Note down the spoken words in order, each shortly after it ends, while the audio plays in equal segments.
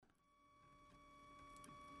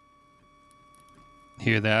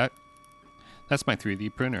Hear that? That's my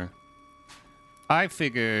 3D printer. I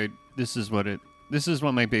figured this is what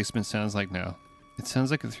my basement sounds like now. It sounds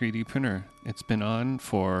like a 3D printer. It's been on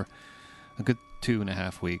for a good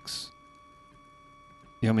 2.5 weeks.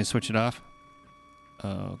 You want me to switch it off?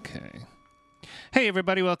 Okay. Hey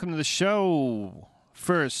everybody, welcome to the show.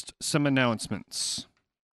 First, some announcements.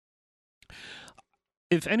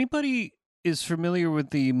 If anybody is familiar with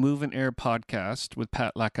the Move and Air podcast with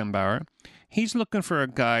Pat Lackenbauer, he's looking for a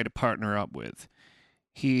guy to partner up with.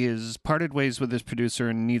 He has parted ways with his producer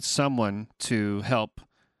and needs someone to help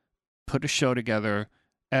put a show together,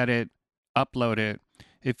 edit, upload it.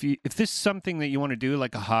 If this is something that you want to do,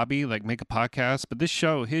 like a hobby, like make a podcast, but his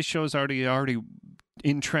show is already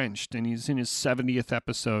entrenched, and he's in his 70th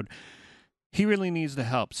episode. He really needs the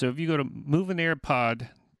help. So if you go to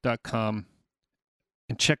moveandairpod.com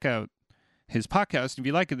and check out his podcast, if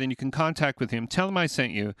you like it, then you can contact with him, tell him I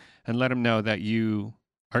sent you, and let him know that you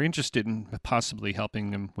are interested in possibly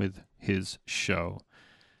helping him with his show.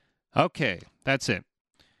 Okay, that's it.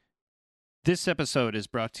 This episode is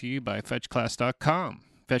brought to you by FetchClass.com.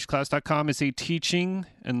 FetchClass.com is a teaching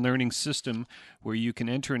and learning system where you can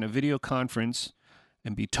enter in a video conference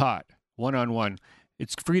and be taught one-on-one.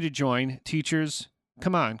 It's free to join. Teachers,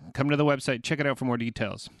 come to the website, check it out for more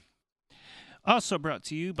details. Also brought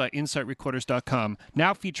to you by InsightRecorders.com,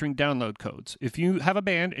 now featuring download codes. If you have a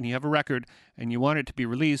band and you have a record and you want it to be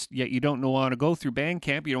released, yet you don't want to go through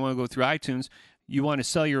Bandcamp, you don't want to go through iTunes, you want to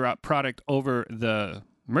sell your product over the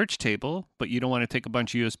merch table, but you don't want to take a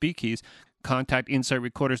bunch of USB keys, contact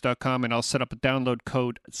InsightRecorders.com and I'll set up a download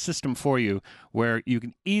code system for you where you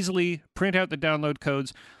can easily print out the download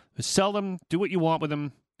codes, sell them, do what you want with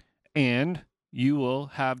them, and you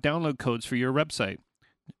will have download codes for your website.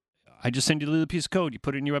 I just send you the little piece of code. You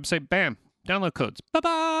put it in your website. Bam. Download codes.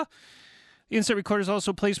 Ba-ba! Insight Recorder is also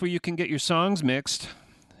a place where you can get your songs mixed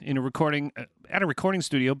in a recording at a recording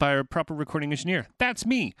studio by a proper recording engineer. That's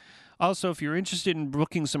me. Also, if you're interested in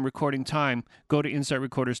booking some recording time, go to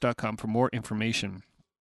InsightRecorders.com for more information.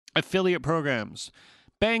 Affiliate programs.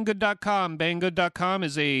 Banggood.com. Banggood.com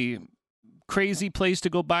is a crazy place to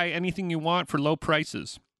go buy anything you want for low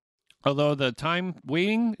prices. Although the time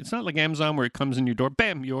waiting, it's not like Amazon where it comes in your door,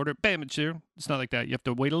 bam, you order, bam, it's here. It's not like that. You have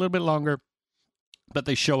to wait a little bit longer, but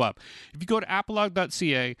they show up. If you go to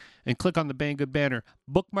apolog.ca and click on the Banggood banner,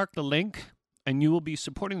 bookmark the link, and you will be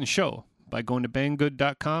supporting the show by going to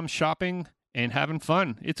banggood.com, shopping, and having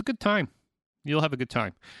fun. It's a good time. You'll have a good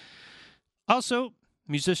time. Also,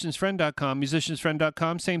 musiciansfriend.com,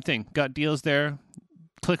 musiciansfriend.com, same thing. Got deals there.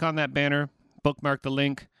 Click on that banner, bookmark the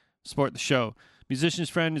link, support the show. Musician's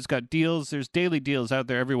Friend has got deals. There's daily deals out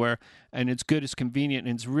there everywhere, and it's good, it's convenient,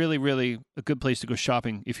 and it's really, really a good place to go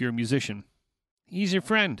shopping if you're a musician. He's your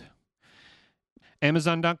friend.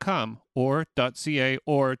 Amazon.com or .ca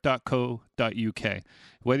or .co.uk.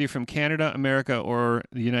 Whether you're from Canada, America, or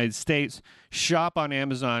the United States, shop on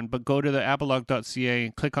Amazon, but go to the apolog.ca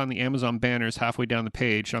and click on the Amazon banners halfway down the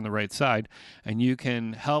page on the right side, and you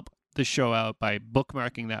can help the show out by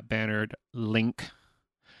bookmarking that bannered link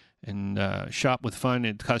and shop with fun.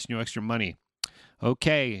 It costs you extra money.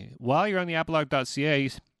 Okay, while you're on the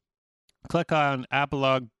apolog.ca, click on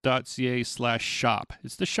apolog.ca/shop.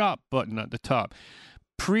 It's the shop button at the top.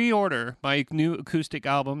 Pre-order my new acoustic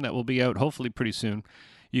album that will be out hopefully pretty soon.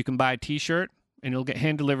 You can buy a t-shirt, and it'll get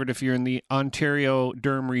hand-delivered if you're in the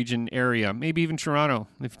Ontario-Durham region area, maybe even Toronto.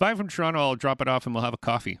 If you buy from Toronto, I'll drop it off and we'll have a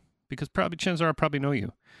coffee, because probably chances are I'll probably know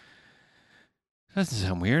you. That doesn't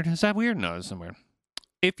sound weird. Is that weird? No, it doesn't sound weird.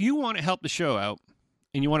 If you want to help the show out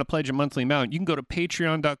and you want to pledge a monthly amount, you can go to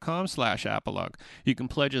patreon.com/apolog. You can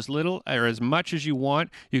pledge as little or as much as you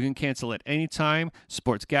want. You can cancel at any time,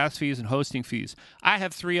 supports gas fees and hosting fees. I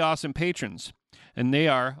have 3 awesome patrons, and they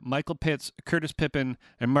are Michael Pitts, Curtis Pippin,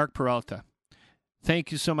 and Mark Peralta.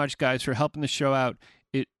 Thank you so much, guys, for helping the show out.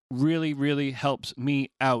 It really, really helps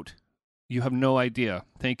me out. You have no idea.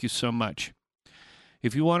 Thank you so much.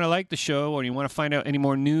 If you want to like the show or you want to find out any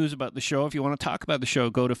more news about the show, if you want to talk about the show,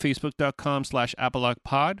 go to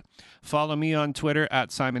facebook.com/apologpod. Follow me on Twitter at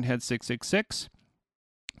SimonHead666.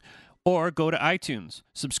 Or go to iTunes.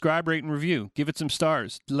 Subscribe, rate, and review. Give it some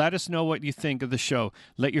stars. Let us know what you think of the show.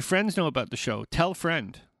 Let your friends know about the show. Tell a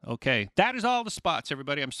friend. Okay. That is all the spots,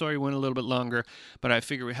 everybody. I'm sorry we went a little bit longer, but I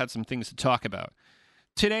figured we had some things to talk about.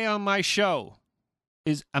 Today on my show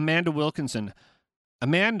is Amanda Wilkinson.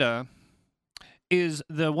 Amanda is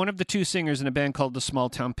one of the 2 singers in a band called the Small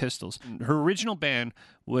Town Pistols. Her original band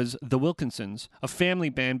was the Wilkinsons, a family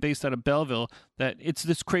band based out of Belleville. That it's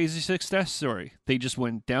this crazy success story. They just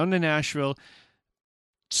went down to Nashville,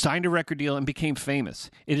 signed a record deal and became famous.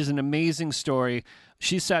 It is an amazing story.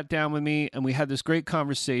 She sat down with me and we had this great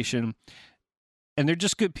conversation. And they're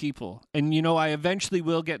just good people. And, I eventually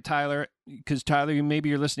will get Tyler, because Tyler, maybe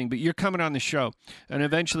you're listening, but you're coming on the show. And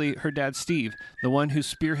eventually her dad, Steve, the one who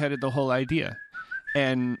spearheaded the whole idea.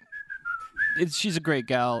 And she's a great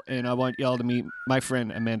gal. And I want y'all to meet my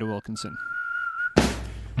friend, Amanda Wilkinson.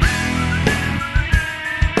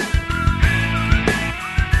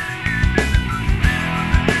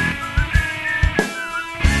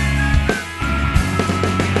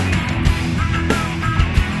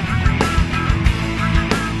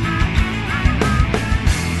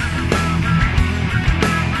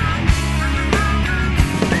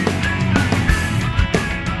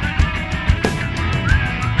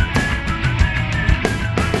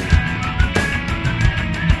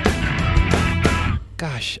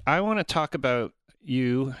 I want to talk about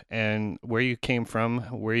you and where you came from,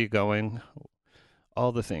 where you're going,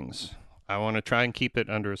 all the things. I want to try and keep it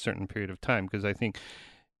under a certain period of time because I think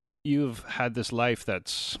you've had this life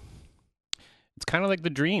it's kind of like the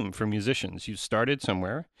dream for musicians. You started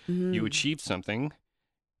somewhere, you achieved something,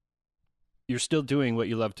 you're still doing what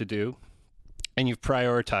you love to do, and you've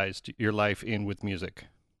prioritized your life in with music.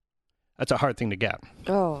 That's a hard thing to get.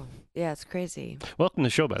 Oh, yeah, it's crazy. Welcome to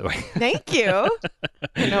the show, by the way. Thank you.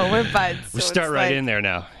 I know, we're buds. We'll start right in there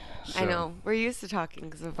now. So. I know. We're used to talking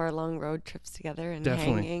because of our long road trips together and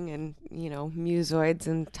Definitely. hanging and, musoids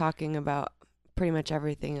and talking about pretty much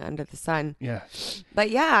everything under the sun. Yeah.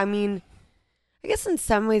 But yeah, I mean, I guess in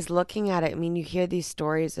some ways looking at it, I mean, you hear these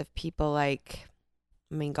stories of people like,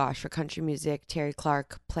 for country music, Terry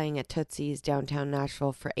Clark playing at Tootsie's downtown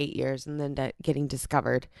Nashville for 8 years and then getting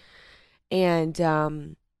discovered. And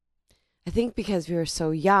I think because we were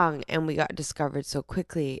so young and we got discovered so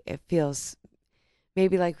quickly, it feels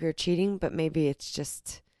maybe like we were cheating, but maybe it's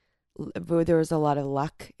just there was a lot of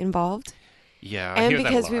luck involved. Yeah, and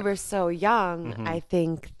because we were so young, I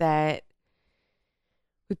think that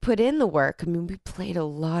we put in the work. I mean, we played a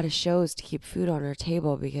lot of shows to keep food on our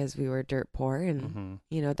table because we were dirt poor. And,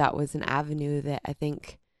 that was an avenue that I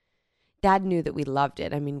think Dad knew that we loved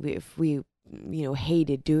it. I mean, if we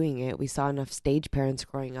hated doing it. We saw enough stage parents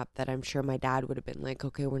growing up that I'm sure my dad would have been like,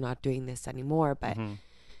 okay, we're not doing this anymore. But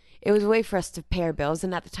it was a way for us to pay our bills.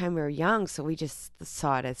 And at the time we were young, so we just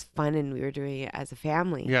saw it as fun and we were doing it as a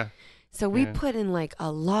family. Yeah. So we put in like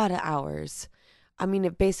a lot of hours. I mean,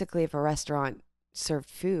 if a restaurant served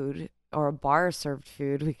food or a bar served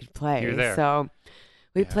food, we could play. You're there. So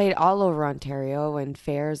we played all over Ontario and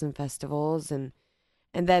fairs and festivals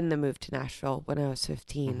and then the move to Nashville when I was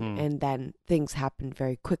 15. And then things happened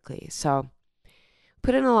very quickly. So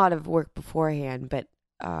put in a lot of work beforehand. But,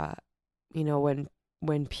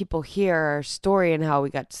 when people hear our story and how we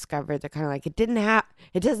got discovered, they're kind of like, it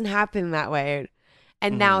doesn't happen that way.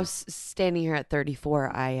 And now standing here at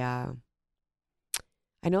 34, I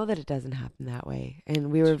know that it doesn't happen that way.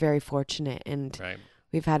 And we were very fortunate. And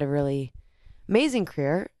we've had a really amazing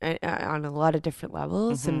career on a lot of different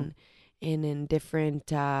levels and in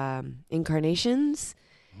different incarnations,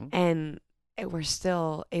 and we're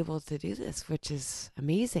still able to do this, which is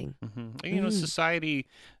amazing. Society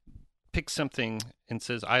picks something and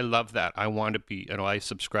says, I love that, I want to be, I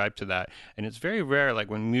subscribe to that. And it's very rare,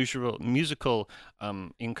 like when musical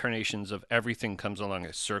incarnations of everything comes along,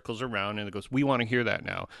 it circles around and it goes, we want to hear that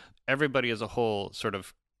now. Everybody as a whole sort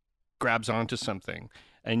of grabs onto something.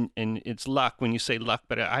 And it's luck when you say luck,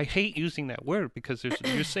 but I hate using that word because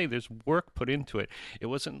there's work put into it. It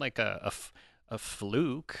wasn't like a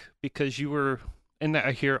fluke because you were, and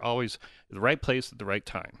I hear always the right place at the right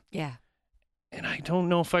time. Yeah. And I don't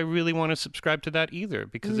know if I really want to subscribe to that either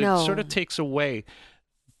because it sort of takes away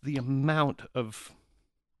the amount of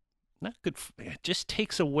it just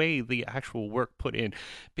takes away the actual work put in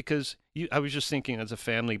because I was just thinking as a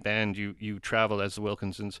family band, you travel as the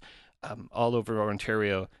Wilkinsons all over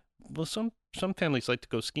Ontario. Well, some families like to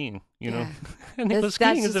go skiing, and they go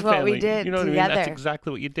skiing as a family. That's what we did together. What I mean? That's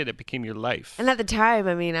exactly what you did. It became your life. And at the time,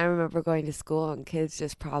 I mean, I remember going to school and kids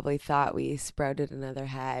just probably thought we sprouted another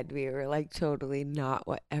head. We were like totally not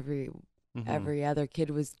what every other kid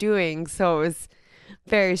was doing. So it was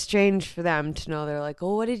very strange for them to know. They're like,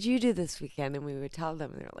 oh, what did you do this weekend? And we would tell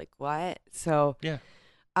them, and they're like, what? So yeah.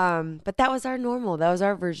 But that was our normal. That was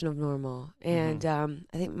our version of normal. And I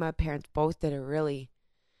think my parents both did a really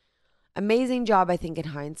amazing job, I think, in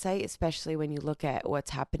hindsight, especially when you look at what's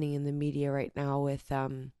happening in the media right now with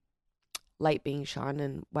light being shone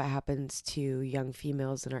and what happens to young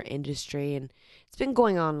females in our industry. And it's been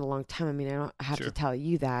going on a long time. I mean, I don't have to tell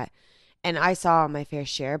you that. And I saw my fair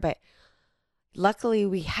share, but luckily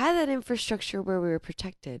we had that infrastructure where we were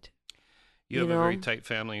protected. You have a very tight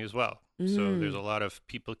family as well. So there's a lot of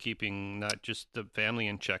people keeping not just the family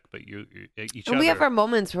in check, but each other. We have our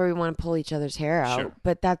moments where we want to pull each other's hair out, Sure.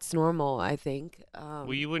 but that's normal, I think.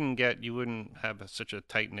 Well, you wouldn't have such a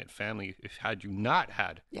tight knit family had you not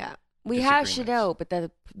had. Yeah, we hash it out, but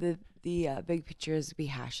the big picture is we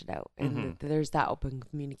hash it out, and there's that open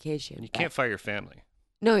communication. You can't fire your family.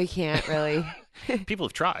 No, you can't really. People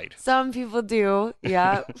have tried. Some people do.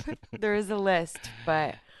 Yeah, there is a list,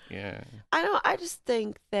 but yeah, I just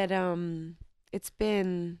think that it's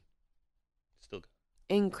been still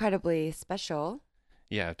incredibly special.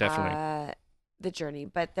 Yeah, definitely. The journey,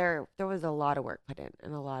 but there was a lot of work put in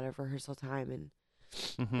and a lot of rehearsal time, and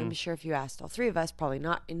I'm sure if you asked all three of us, probably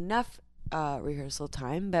not enough rehearsal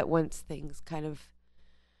time. But once things kind of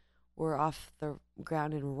were off the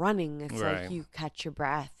ground and running, it's like you catch your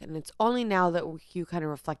breath, and it's only now that you kind of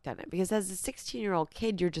reflect on it, because as a 16-year-old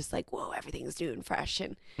kid, you're just like, whoa, everything's new and fresh,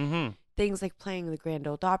 and things like playing the Grand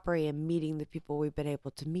Ole Opry and meeting the people we've been able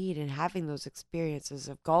to meet and having those experiences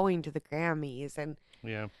of going to the Grammys and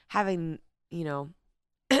having, you know,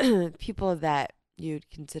 people that you'd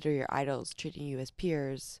consider your idols treating you as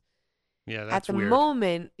peers. Yeah, that's at the weird.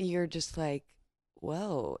 moment, you're just like,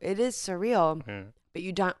 whoa, it is surreal. Yeah. But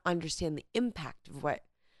you don't understand the impact of what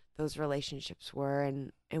those relationships were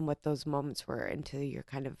and what those moments were until you're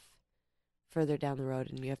kind of further down the road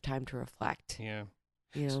and you have time to reflect. Yeah.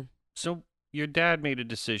 You know? So your dad made a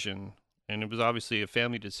decision, and it was obviously a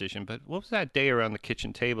family decision, but what was that day around the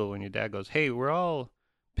kitchen table when your dad goes, hey, we're all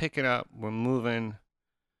picking up, we're moving,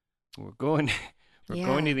 we're going to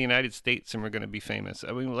the United States and we're going to be famous.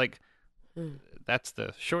 I mean, like, that's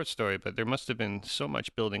the short story, but there must have been so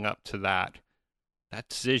much building up to that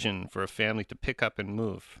decision for a family to pick up and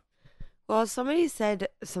move. Well, somebody said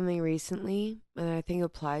something recently, and I think it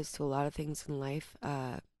applies to a lot of things in life,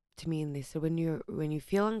 to me, and they said when you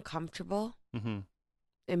feel uncomfortable,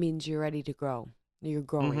 it means you're ready to grow. You're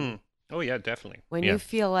growing. Oh yeah, definitely. When you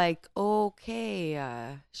feel like, okay,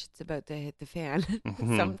 shit's about to hit the fan,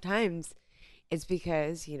 sometimes it's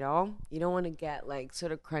because, you know, you don't want to get like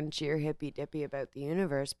sort of crunchy or hippy dippy about the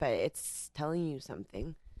universe, but it's telling you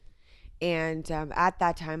something. And at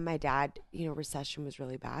that time, my dad, you know, recession was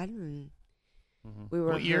really bad, and we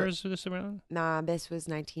were. What year is this around? Nah, this was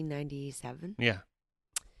 1997. Yeah.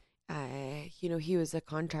 You know, he was a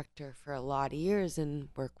contractor for a lot of years, and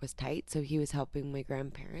work was tight, so he was helping my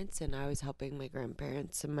grandparents, and I was helping my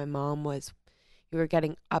grandparents, and my mom was. We were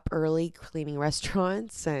getting up early, cleaning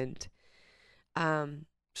restaurants, and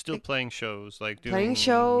still playing shows, like doing playing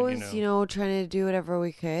shows. You know, trying to do whatever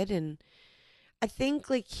we could, and. I think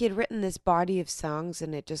like he had written this body of songs,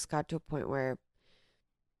 and it just got to a point where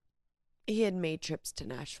he had made trips to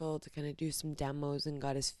Nashville to kind of do some demos and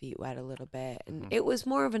got his feet wet a little bit. And it was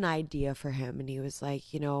more of an idea for him. And he was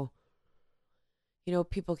like, you know,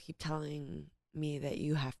 people keep telling me that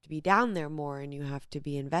you have to be down there more and you have to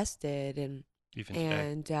be invested. And,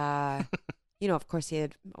 you know, of course he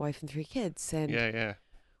had a wife and 3 kids. And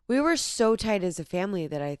we were so tight as a family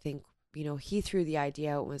that I think, you know, he threw the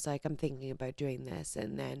idea out and was like, I'm thinking about doing this.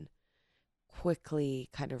 And then quickly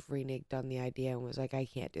kind of reneged on the idea and was like, I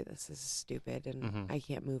can't do this. This is stupid. And I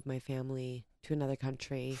can't move my family to another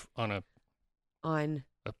country on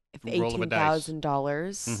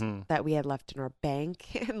 $18,000 that we had left in our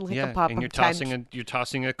bank and like a pop and you're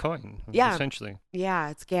tossing a coin. Essentially. Yeah.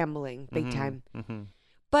 It's gambling big time.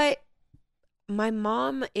 But my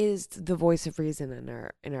mom is the voice of reason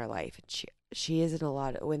in our life. And she isn't a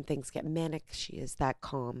lot when things get manic. She is that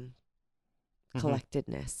calm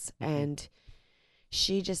collectedness. And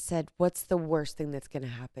she just said, what's the worst thing that's going to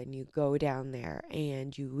happen? You go down there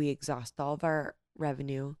and we exhaust all of our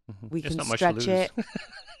revenue. We can stretch it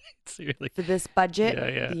for this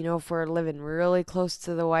budget. You know, if we're living really close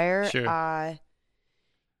to the wire,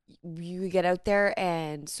 you get out there,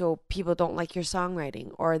 and so people don't like your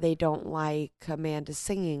songwriting, or they don't like Amanda's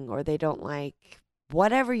singing, or they don't like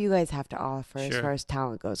whatever you guys have to offer as far as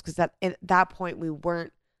talent goes. Because at that point, we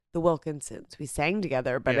weren't the Wilkinsons. We sang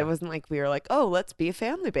together, but it wasn't like we were like, oh, let's be a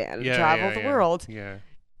family band and travel the world. Yeah.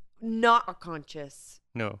 Not a conscious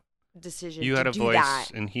decision. You had a voice,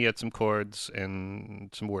 that. And he had some chords and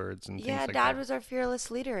some words and things like that. Dad was our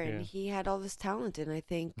fearless leader, and he had all this talent. And I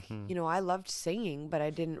think, you know, I loved singing, but I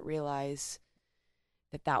didn't realize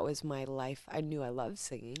that was my life. I knew I loved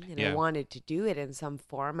singing, and I wanted to do it in some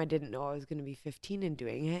form. I didn't know I was going to be 15 and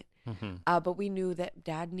doing it. But we knew that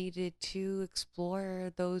Dad needed to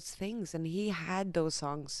explore those things, and he had those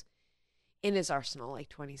songs in his arsenal, like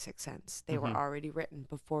 26 Cents. They were already written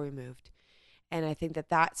before we moved. And I think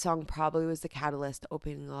that song probably was the catalyst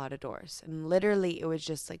opening a lot of doors. And literally, it was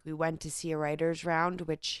just like we went to see a writer's round,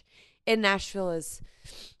 which in Nashville is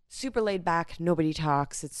super laid back. Nobody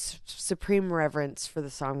talks. It's supreme reverence for the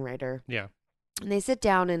songwriter. Yeah. And they sit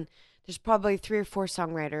down, and there's probably 3 or 4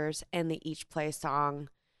 songwriters, and they each play a song,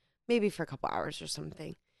 maybe for a couple hours or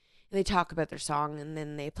something. And they talk about their song, and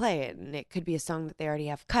then they play it. And it could be a song that they already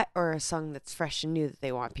have cut, or a song that's fresh and new that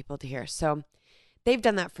they want people to hear. So they've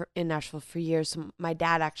done that in Nashville for years. So my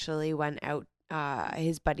dad actually went out.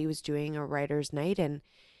 His buddy was doing a writer's night, and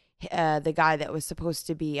the guy that was supposed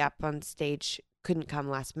to be up on stage couldn't come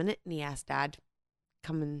last minute, and he asked Dad,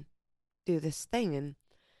 come and do this thing. And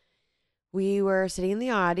we were sitting in the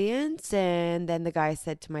audience, and then the guy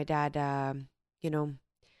said to my dad, I know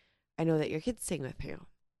that your kids sing with me.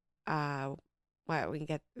 Why don't we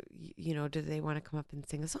get, do they want to come up and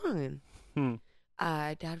sing a song? And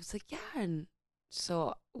Dad was like, yeah. And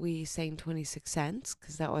so we sang 26 Cents,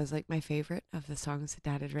 because that was like my favorite of the songs that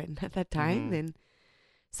Dad had written at that time. And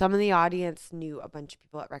some of the audience knew a bunch of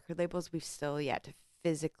people at record labels. We've still yet to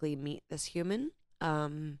physically meet this human.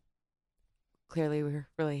 Clearly, we were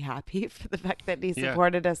really happy for the fact that he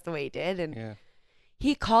supported us the way he did. And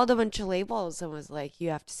he called a bunch of labels and was like, you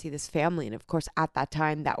have to see this family. And of course, at that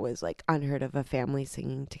time, that was like unheard of, a family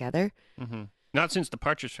singing together. Not since the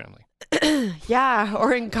Partridge Family. Yeah,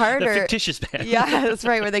 or in Carter. The fictitious band. Yeah, that's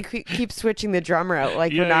right, where they keep switching the drummer out,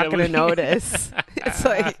 like we're not going to notice. It's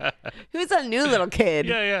like, who's that new little kid?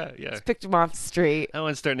 Yeah. Just picked him off the street. That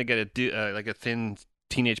one's starting to get a thin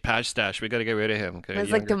teenage patch stash. We got to get rid of him.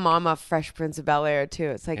 It's like the mom off Fresh Prince of Bel-Air, too.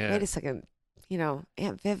 It's like, wait a second.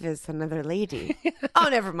 Aunt Viv is another lady. Oh,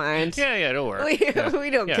 never mind. Yeah, don't worry. We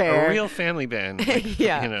don't care. A real family band. Like,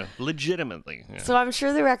 legitimately. Yeah. So I'm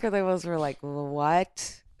sure the record labels were like,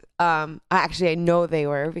 what? Actually, I know they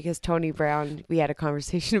were, because Tony Brown, we had a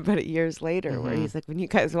conversation about it years later, where he's like, when you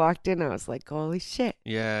guys walked in, I was like, holy shit.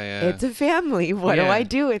 Yeah. It's a family. What do I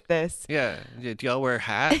do with this? Yeah. Do y'all wear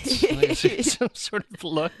hats? Is there some sort of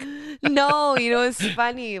look? No, it's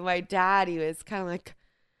funny. My dad, he was kind of like,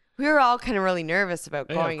 we were all kind of really nervous about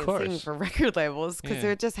going and singing for record labels, because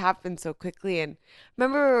it just happened so quickly. And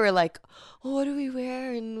remember, we were like, oh, what do we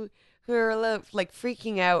wear? And we were like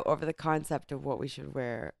freaking out over the concept of what we should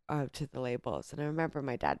wear to the labels. And I remember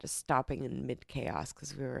my dad just stopping in mid chaos,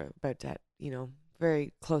 because we were about to,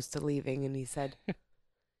 very close to leaving. And he said,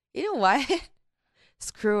 you know what?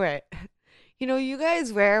 Screw it. You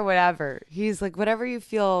guys wear whatever. He's like, whatever you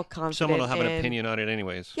feel confident Someone will have in. an opinion on it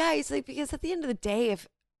anyways. Yeah, he's like, because at the end of the day, if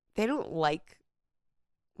they don't like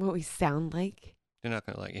what we sound like, they're not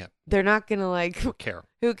going to like, they're not going to like, who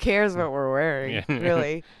cares what we're wearing,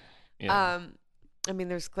 really? I mean,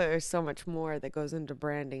 there's so much more that goes into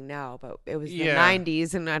branding now, but it was the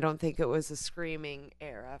 90s, and I don't think it was a screaming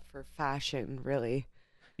era for fashion, really.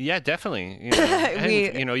 Yeah, definitely.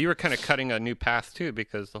 And, you were kind of cutting a new path too,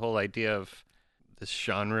 because the whole idea of this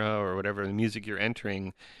genre or whatever, the music you're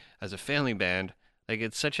entering as a family band, like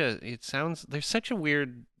there's such a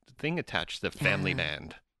weird thing attached to family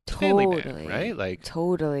band. Totally. Family band, right? Like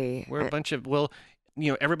totally. We're a bunch of,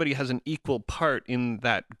 everybody has an equal part in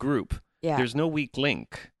that group. Yeah. There's no weak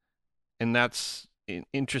link. And that's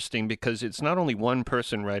interesting, because it's not only one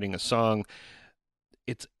person writing a song,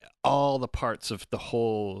 it's all the parts of the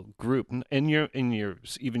whole group, and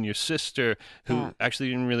even your sister, who actually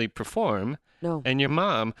didn't really perform, and your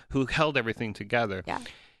mom, who held everything together. Yeah.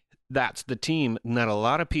 That's the team that a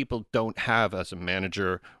lot of people don't have as a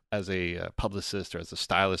manager, as a publicist, or as a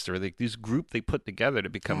stylist, or this group they put together to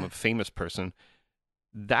become a famous person.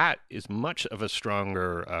 That is much of a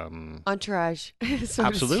stronger entourage. So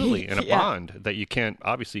absolutely, and a bond that you can't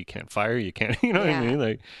fire. You can't, what I mean?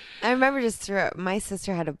 Like, I remember my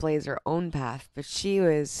sister had to blaze her own path, but she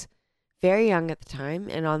was very young at the time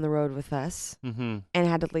and on the road with us, and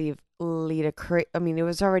had to lead it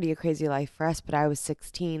was already a crazy life for us, but I was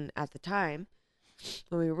 16 at the time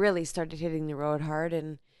when we really started hitting the road hard,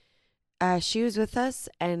 and she was with us,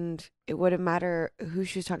 and it wouldn't matter who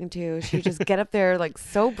she was talking to. She would just get up there like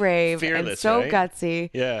so brave, fearless, and so gutsy.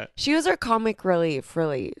 Yeah. She was our comic relief,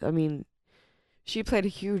 really. I mean, she played a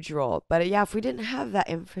huge role. But if we didn't have that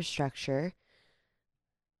infrastructure,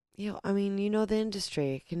 the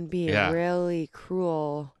industry, it can be a really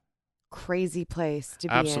cruel, crazy place to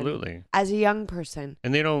be in as a young person.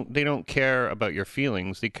 And they don't care about your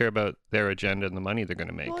feelings. They care about their agenda and the money they're going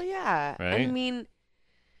to make. Well, yeah. Right? I mean,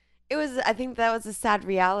 I think that was a sad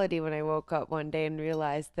reality when I woke up one day and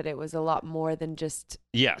realized that it was a lot more than just,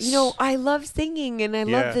 I love singing and I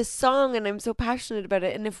love this song and I'm so passionate about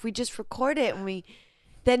it. And if we just record it and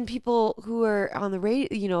then people who are on the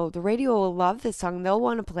radio, the radio will love this song. They'll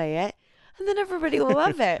want to play it. And then everybody will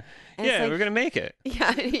love it. And we're going to make it.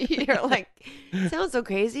 Yeah. You're like, sounds so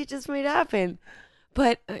crazy. It just might happen.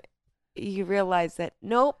 But you realize that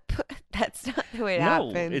nope, that's not the way it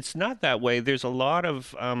happened. No, it's not that way. There's a lot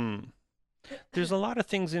of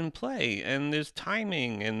things in play, and there's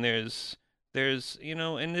timing, and there's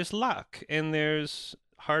and there's luck, and there's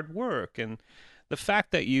hard work, and the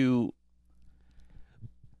fact that you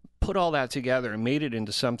put all that together and made it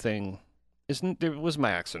into something isn't there was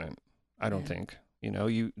my accident. I don't think.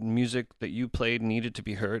 Music that you played needed to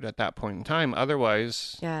be heard at that point in time.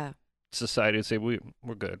 Otherwise, Yeah. society would say we're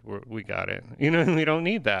good. We got it. We don't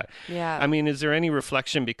need that. Yeah. I mean, is there any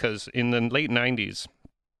reflection? Because in the late 90s,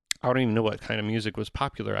 I don't even know what kind of music was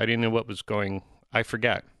popular. I didn't know what was going. I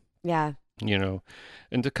forget. Yeah.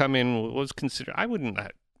 And to come in was considered. I don't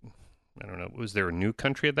know. Was there a new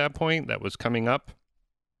country at that point that was coming up?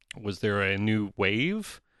 Was there a new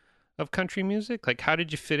wave of country music? Like, how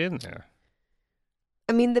did you fit in there?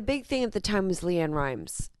 I mean, the big thing at the time was LeAnn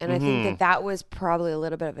Rimes. And I think that was probably a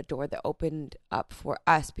little bit of a door that opened up for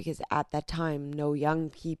us because at that time, no young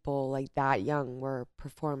people like that young were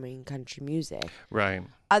performing country music. Right.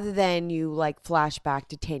 Other than you like flashback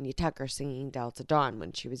to Tanya Tucker singing Delta Dawn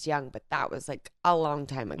when she was young. But that was like a long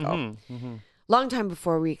time ago. Long time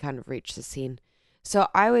before we kind of reached the scene. So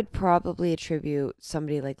I would probably attribute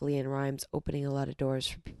somebody like LeAnn Rimes opening a lot of doors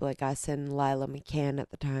for people like us and Lila McCann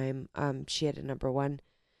at the time. She had a #1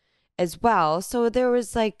 as well. So there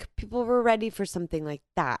was like people were ready for something like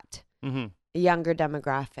that. A younger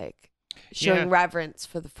demographic showing reverence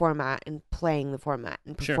for the format and playing the format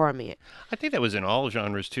and performing it. I think that was in all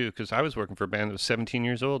genres too, because I was working for a band that was 17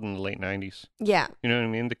 years old in the late 90s. Yeah. You know what I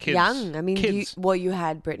mean? The kids. Young. I mean, kids. you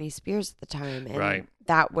had Britney Spears at the time. And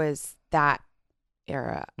that was that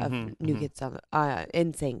era of New Kids on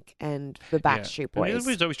NSYNC and the Backstreet Boys. And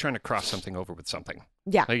everybody's always trying to cross something over with something.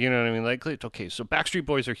 Yeah. Like, you know what I mean? Like, okay, so Backstreet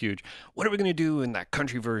Boys are huge. What are we going to do in that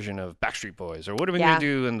country version of Backstreet Boys? Or what are we going to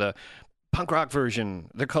do in the punk rock version?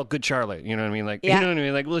 They're called Good Charlotte. You know what I mean? Like, you know what I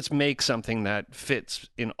mean? Like, let's make something that fits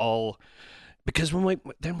in all, because we'll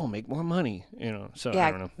make more money, So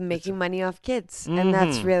I don't know. Making money off kids. And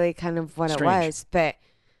that's really kind of what it was. But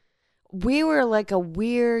we were like a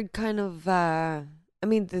weird kind of, I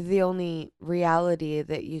mean, the only reality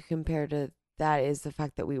that you compare to that is the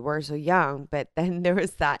fact that we were so young. But then there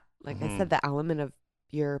was that, like I said, the element of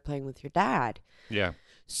you're playing with your dad. Yeah.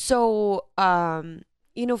 So,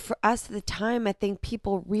 for us at the time, I think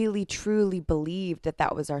people really, truly believed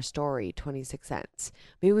that was our story, 26 Cents.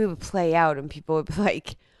 Maybe we would play out and people would be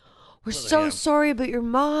like, we're so sorry about your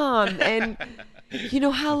mom. And,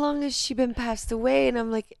 how long has she been passed away? And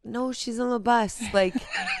I'm like, no, she's on the bus. Like,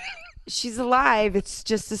 she's alive. It's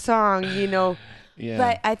just a song, Yeah.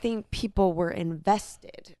 But I think people were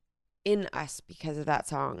invested in us because of that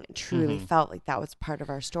song and truly felt like that was part of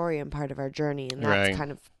our story and part of our journey. And that's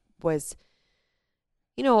kind of was,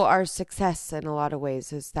 our success in a lot of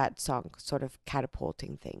ways is that song sort of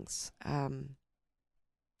catapulting things.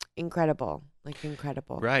 Incredible.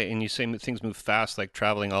 Right. And you say things move fast, like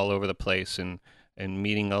traveling all over the place and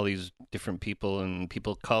meeting all these different people and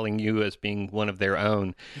people calling you as being one of their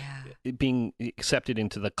own, being accepted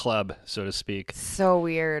into the club, so to speak. So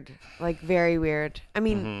weird, like very weird. I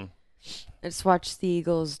mean, I just watched the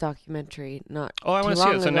Eagles documentary. I want to see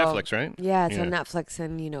it. It's on Netflix, right? Yeah, it's on Netflix,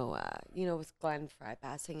 and with Glenn Frey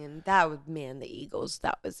passing, and that was the Eagles.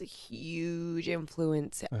 That was a huge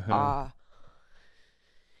influence.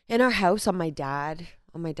 In our house, on my dad.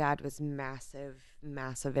 My dad was massive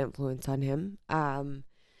influence on him.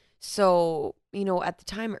 So, at the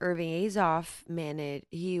time, Irving Azoff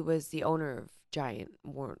he was the owner of Giant,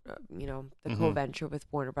 the co-venture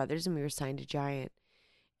with Warner Brothers, and we were signed to Giant.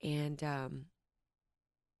 And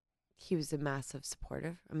he was a massive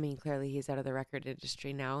supporter. I mean, clearly he's out of the record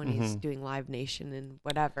industry now, and he's doing Live Nation and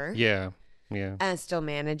whatever. Yeah. And still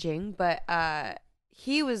managing. But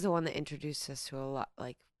he was the one that introduced us to a lot,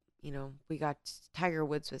 like, we got Tiger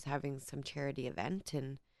Woods was having some charity event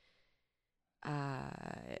and,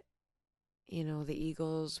 the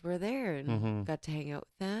Eagles were there and got to hang out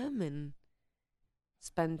with them and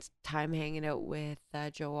spend time hanging out with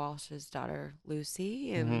Joe Walsh's daughter,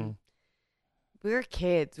 Lucy. And we were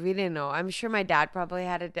kids. We didn't know. I'm sure my dad probably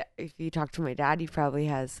had if you talk to my dad, he probably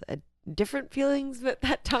has different feelings at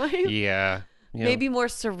that time. Yeah. Maybe more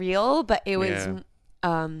surreal, but it was,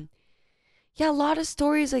 a lot of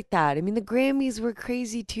stories like that. I mean, the Grammys were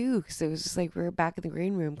crazy too, because it was just like we were back in the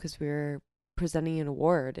green room because we were presenting an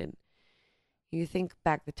award. And you think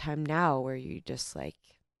back the time now where you just like,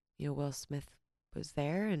 Will Smith was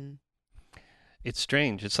there, and it's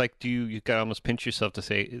strange. It's like, you gotta almost pinch yourself to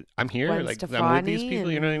say, I'm here, Gwen like Stefani I'm with these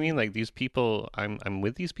people. You know what I mean? Like these people, I'm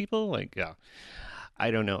with these people. Like, yeah.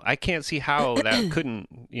 I don't know. I can't see how that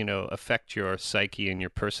couldn't, affect your psyche and your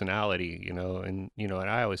personality, and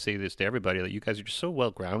I always say this to everybody, that you guys are just so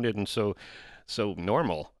well grounded and so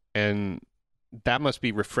normal. And that must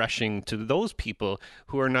be refreshing to those people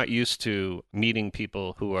who are not used to meeting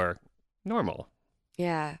people who are normal.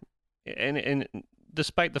 Yeah. And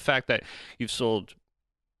despite the fact that you've sold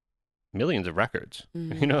millions of records,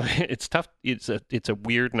 it's tough. It's a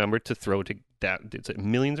weird number to throw to that. It's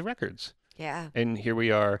millions of records. Yeah. And here we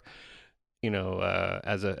are,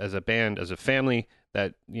 as a band, as a family,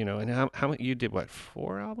 that, and how many, you did what,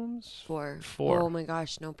 4 albums? 4. 4. Oh my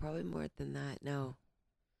gosh, no, probably more than that. No.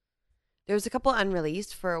 There was a couple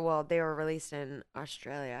unreleased they were released in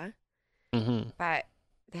Australia, but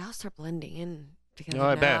they all start blending in together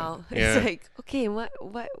I now. bet. Yeah. It's like, okay, what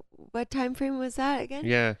time frame was that again?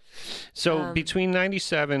 Yeah. So between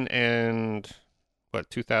 97 and what,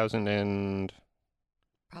 2000 and...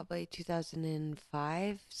 Probably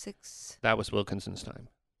 2005, 6. That was Wilkinson's time.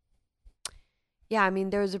 Yeah, I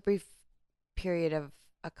mean, there was a brief period of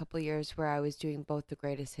a couple years where I was doing both the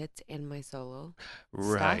greatest hits and my solo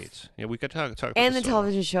stuff. Yeah, we could talk about and the the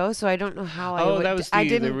television show. So I don't know how that was I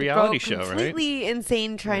didn't the reality go show, right? completely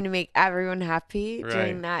insane trying to make everyone happy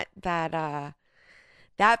during that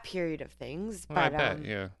period of things. Well, but I bet,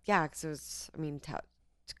 yeah, because it was, I mean, a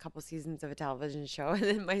couple seasons of a television show, and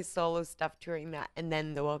then my solo stuff during that, and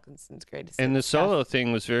then the Wilkinson's greatest. And the stuff. solo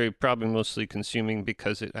thing was probably mostly consuming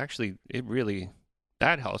because it really.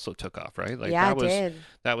 That also took off, right? Like yeah,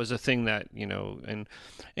 that was a thing that, and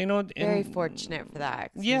very fortunate for that.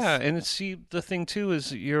 Yeah, and see, the thing too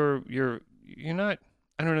is you're not.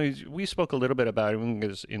 I don't know. We spoke a little bit about it. We can get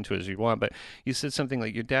as into it as you want, but you said something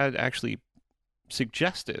like your dad actually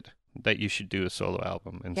suggested that you should do a solo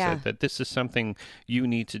album and said that this is something you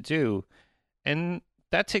need to do, and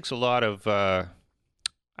that takes a lot of I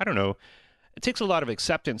don't know. It takes a lot of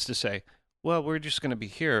acceptance to say, well, we're just going to be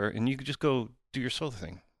here, and you can just go do your solo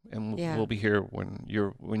thing, and we'll be here when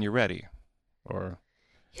you're ready. Or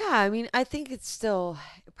I mean, I think it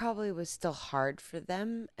probably was still hard for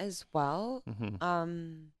them as well.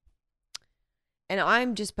 And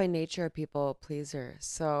I'm just by nature a people pleaser,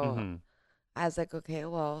 so I was like, okay,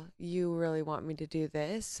 well, you really want me to do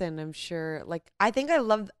this, and I'm sure, like, I think I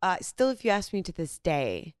love still, if you ask me to this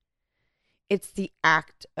day, it's the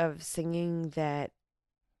act of singing that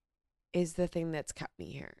is the thing that's kept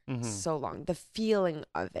me here so long. The feeling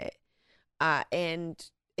of it. And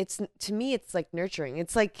to me, it's like nurturing.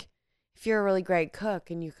 It's like if you're a really great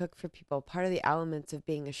cook and you cook for people, part of the elements of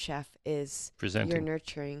being a chef is presenting. You're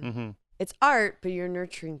nurturing. It's art, but you're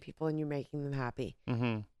nurturing people and you're making them happy.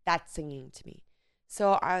 That's singing to me.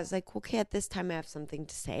 So I was like, okay, at this time I have something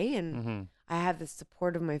to say, and I have the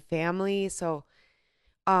support of my family. So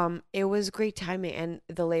it was great timing, and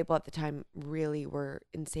the label at the time really were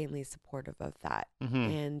insanely supportive of that.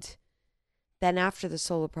 And then after the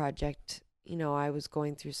solo project, I was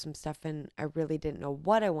going through some stuff, and I really didn't know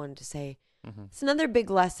what I wanted to say. It's another big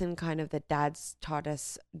lesson kind of that Dad's taught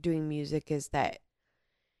us doing music, is that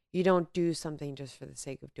you don't do something just for the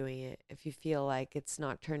sake of doing it. If you feel like it's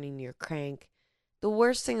not turning your crank, the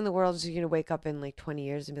worst thing in the world is you're going to wake up in like 20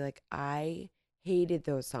 years and be like, I hated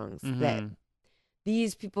those songs that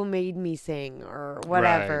these people made me sing or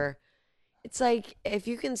whatever. Right. It's like, if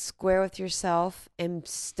you can square with yourself and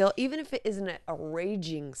still, even if it isn't a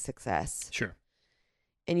raging success, sure,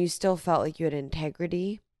 and you still felt like you had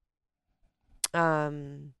integrity,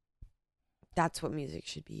 that's what music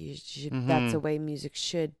should be. That's the way music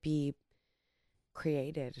should be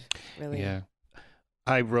created, really. Yeah.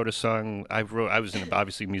 I wrote a song. I was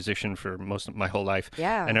obviously a musician for most of my whole life.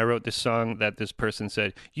 Yeah. And I wrote this song that this person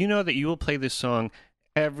said, you know that you will play this song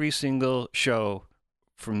every single show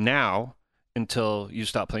from now until you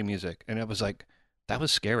stop playing music. And it was like, that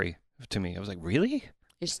was scary to me. I was like, really?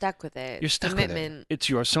 You're stuck with it. You're stuck with it. It's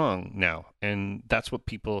your song now. And that's what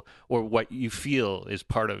people, or what you feel is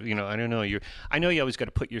part of, I don't know. I know you always got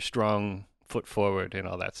to put your strong foot forward and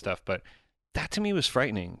all that stuff. But that to me was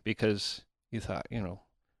frightening, because you thought,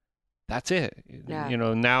 that's it. Yeah.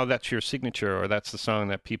 Now that's your signature, or that's the song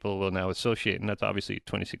that people will now associate. And that's obviously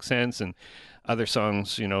 26 Cents and other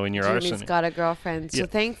songs, in your arsenal. Jimmy's Got a Girlfriend. So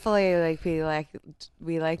thankfully, we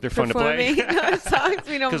like they're fun to play. those songs.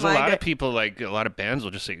 We don't mind. Because a lot of people, a lot of bands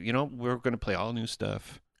will just say, we're going to play all new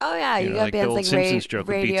stuff. Oh, yeah. You got bands like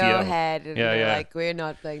Radiohead. And they're like, we're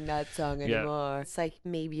not playing that song anymore. It's like,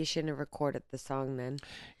 maybe you shouldn't have recorded the song then.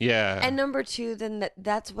 Yeah. And number two, then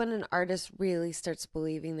that's when an artist really starts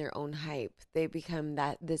believing their own hype. They become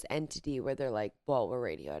this entity where they're like, well, we're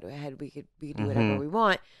Radiohead. We could do whatever we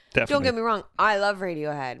want. Definitely. Don't get me wrong. I love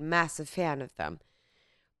Radiohead. Massive fan of them.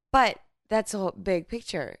 But that's a big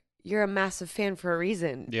picture. You're a massive fan for a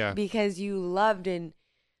reason. Yeah. Because you loved and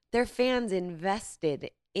their fans invested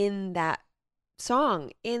in that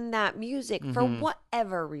song, in that music, for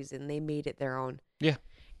whatever reason. They made it their own. Yeah.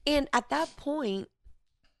 And at that point,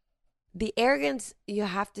 the arrogance, you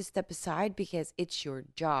have to step aside because it's your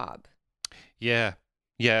job. Yeah.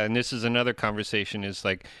 Yeah, and this is another conversation, is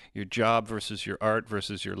like your job versus your art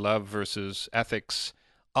versus your love versus ethics.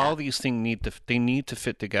 All these things need to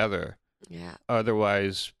fit together. Yeah.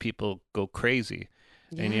 Otherwise, people go crazy.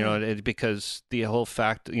 Yeah. And, because the whole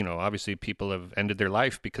fact, obviously people have ended their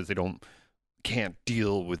life because they can't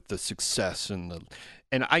deal with the success and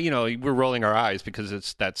we're rolling our eyes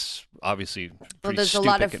because that's obviously well, there's a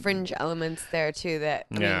lot of fringe elements there too that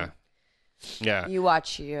I mean, yeah. You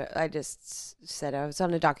watch, I just said I was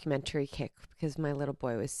on a documentary kick because my little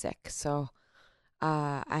boy was sick. So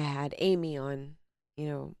I had Amy on,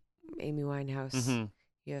 Amy Winehouse. Mm-hmm.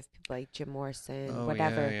 You have people like Jim Morrison,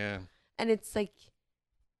 whatever. Yeah. And it's like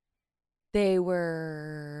they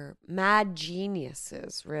were mad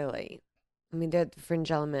geniuses, really. I mean, they're the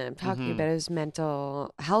fringe element I'm talking about is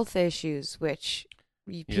mental health issues, which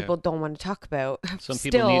people don't want to talk about. Some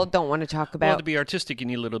people don't want to talk about. Well, to be artistic, you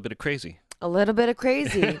need a little bit of crazy. A little bit of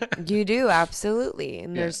crazy. You do, absolutely.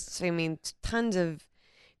 And there's, tons of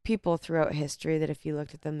people throughout history that if you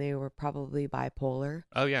looked at them, they were probably bipolar.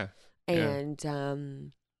 Oh, yeah.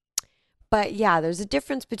 And, but yeah, there's a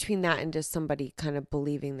difference between that and just somebody kind of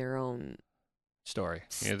believing their own story.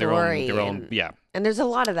 Yeah, their own, yeah. And there's a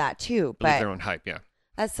lot of that too. Believe but their own hype, yeah.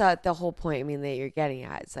 That's the whole point, that you're getting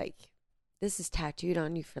at. It's like, this is tattooed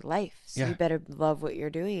on you for life. So you better love what you're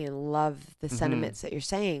doing and love the sentiments that you're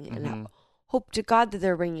saying and hope to God that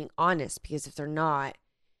they're ringing honest, because if they're not,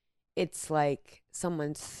 it's like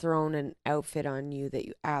someone's thrown an outfit on you that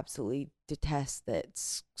you absolutely detest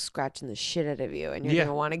that's scratching the shit out of you and you're going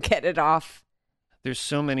to want to get it off. There's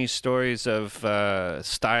so many stories of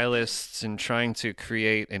stylists and trying to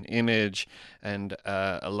create an image, and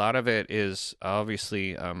a lot of it is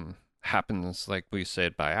obviously happens, like we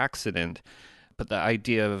said, by accident. But the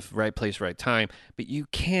idea of right place, right time. But you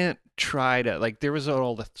can't try to, like, there was an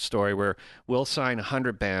old story where we'll sign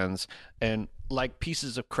 100 bands and, like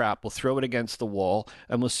pieces of crap, we'll throw it against the wall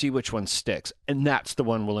and we'll see which one sticks. And that's the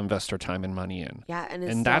one we'll invest our time and money in. Yeah,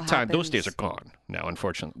 and that time, those days are gone now,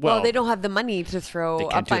 unfortunately. Well, they don't have the money to throw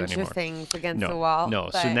a bunch of things against the wall. No,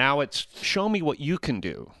 so now it's show me what you can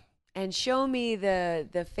do. And show me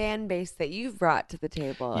the fan base that you've brought to the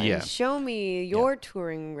table. And show me your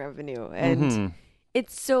touring revenue. And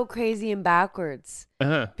it's so crazy and backwards.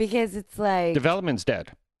 Because it's like... Development's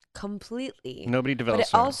dead. Completely. Nobody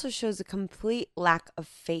develops. But it also shows a complete lack of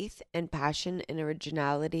faith and passion and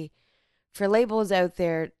originality for labels out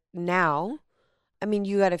there now. I mean,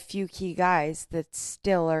 you got a few key guys that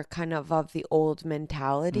still are kind of the old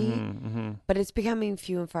mentality, but it's becoming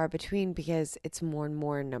few and far between because it's more and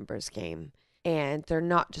more a numbers game. And they're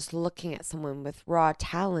not just looking at someone with raw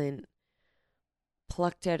talent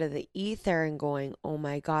plucked out of the ether and going, oh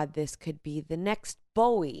my God, this could be the next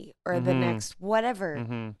Bowie or the next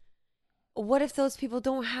whatever. What if those people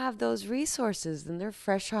don't have those resources and they're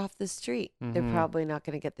fresh off the street? They're probably not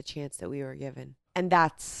going to get the chance that we were given. And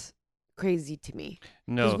that's crazy to me.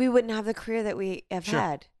 No. Because we wouldn't have the career that we have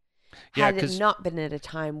had it not been at a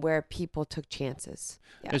time where people took chances.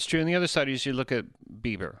 Yeah. It's true. And the other side is you look at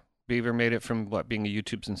Bieber. Bieber made it from being a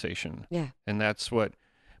YouTube sensation. Yeah. And that's what,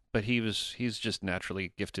 but he's just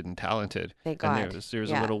naturally gifted and talented. Thank God. And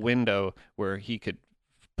there's a little window where he could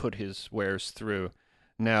put his wares through.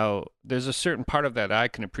 Now, there's a certain part of that I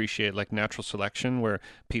can appreciate, like natural selection, where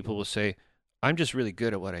people will say, I'm just really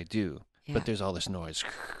good at what I do, but there's all this noise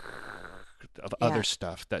of other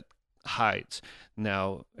stuff that hides.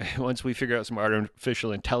 Now, once we figure out some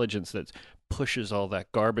artificial intelligence that pushes all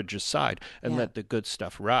that garbage aside and let the good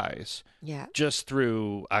stuff rise, just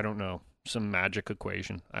through, I don't know, some magic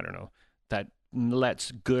equation, I don't know, that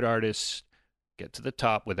lets good artists get to the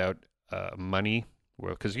top without money,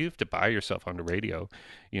 because you have to buy yourself on the radio.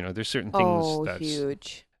 There's certain things that's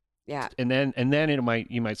huge. Yeah. And then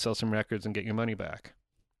you might sell some records and get your money back.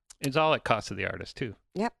 It's all at cost of the artist too.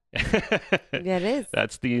 Yep. Yeah, it is.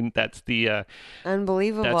 That's the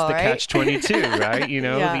unbelievable. That's the right? catch-22,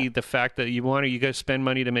 right? The fact that you got to spend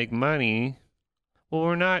money to make money. Well,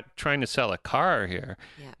 we're not trying to sell a car here.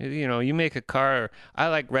 Yeah. You make a car. I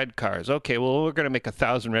like red cars. Okay, well, we're going to make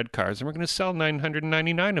 1,000 red cars, and we're going to sell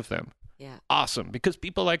 999 of them. Yeah. Awesome, because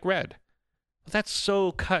people like red. That's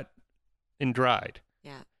so cut and dried.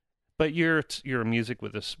 Yeah. But you're a music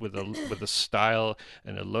with a style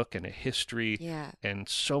and a look and a history, and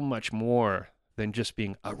so much more than just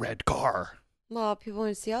being a red car. Well, people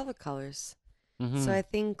want to see all the colors. Mm-hmm. So I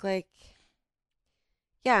think like,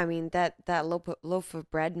 yeah, I mean that loaf of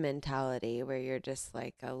bread mentality where you're just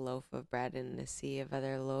like a loaf of bread in a sea of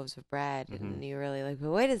other loaves of bread, and you're really like,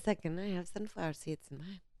 but wait a second, I have sunflower seeds in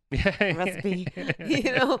my recipe.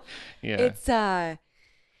 Yeah.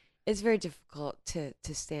 It's very difficult to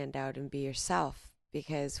stand out and be yourself,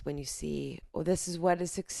 because when you see, oh, this is what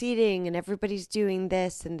is succeeding and everybody's doing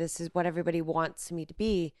this and this is what everybody wants me to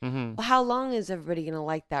be. Mm-hmm. Well, how long is everybody going to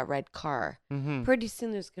like that red car? Mm-hmm. Pretty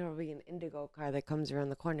soon there's going to be an indigo car that comes around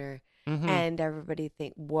the corner, Mm-hmm. and everybody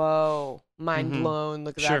think, whoa, mind blown,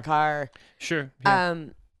 look at that car. Sure. Yeah.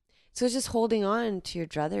 So it's just holding on to your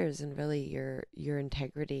druthers and really your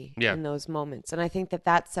integrity in those moments. And I think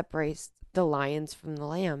that separates the lions from the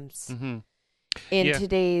lambs in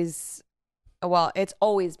today's, well, it's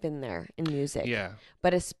always been there in music,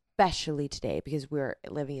 but especially today, because we're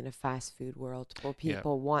living in a fast food world where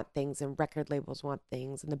people want things and record labels want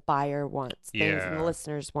things and the buyer wants things and the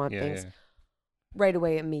listeners want things right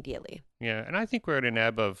away, immediately. Yeah, and I think we're at an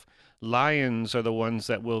ebb of lions are the ones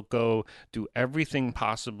that will go do everything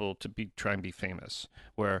possible to try and be famous,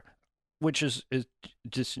 which is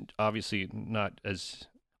just obviously not as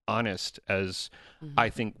honest as I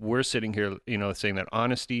think we're sitting here, saying that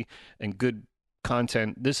honesty and good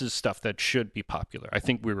content, this is stuff that should be popular. I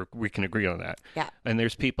think we can agree on that. Yeah. And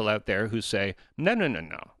there's people out there who say, no.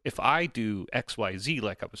 If I do XYZ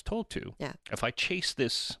like I was told to, if I chase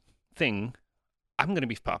this thing, I'm going to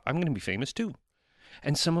be I'm going to be famous too.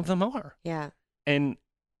 And some of them are. Yeah. And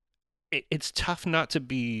it's tough not to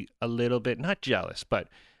be a little bit, not jealous, but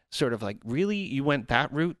sort of like, really? You went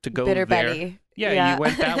that route to go Bitter there? Betty. Yeah, you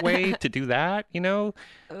went that way to do that,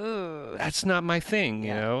 Ooh. That's not my thing,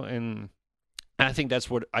 and I think that's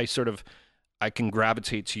what I can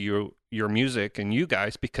gravitate to your music and you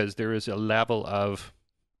guys, because there is a level of,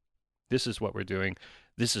 this is what we're doing,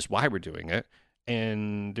 this is why we're doing it,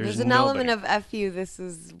 and there's an element of F you, this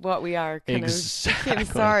is what we are. Exactly.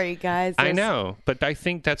 Sorry, guys. I know, but I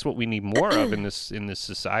think that's what we need more of in this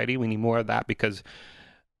society. We need more of that, because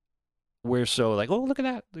we're so like, oh, look at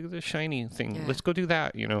that, look at this shiny thing. Let's go do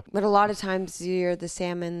that, But a lot of times you're the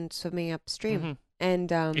salmon swimming upstream.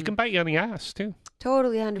 And it can bite you on the ass too.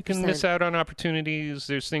 Totally, 100%. You can miss out on opportunities.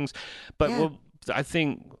 There's things, but I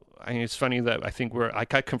think it's funny that I think I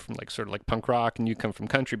come from like sort of like punk rock and you come from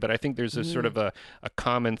country, but I think there's a sort of a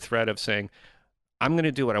common thread of saying, I'm going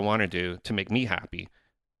to do what I want to do to make me happy,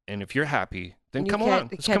 and if you're happy, then come along.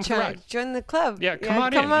 Let's come for a ride. Join the club. Yeah, come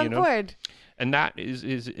on board. And that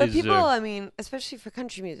is but people, I mean, especially for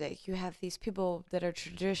country music, you have these people that are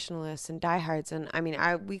traditionalists and diehards, and I mean,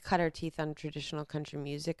 we cut our teeth on traditional country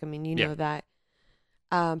music. I mean, you know that.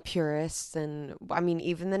 Purists, and I mean,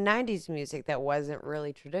 even the 90s music that wasn't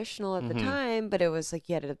really traditional at the time, but it was like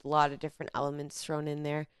you had a lot of different elements thrown in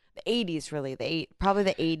there. The 80s, really, probably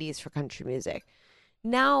the 80s for country music.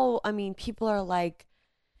 Now, I mean, people are like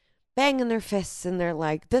banging their fists and they're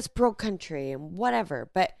like, this broke country and whatever,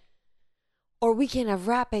 or we can't have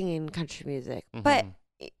rapping in country music. But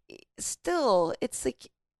still, it's like,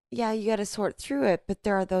 yeah, you got to sort through it, but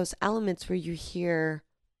there are those elements where you hear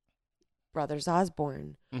Brothers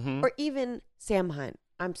Osborne or even Sam Hunt.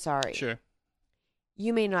 I'm sorry. Sure.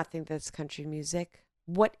 You may not think that's country music.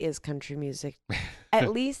 What is country music?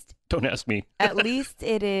 At least don't ask me. At least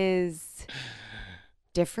it is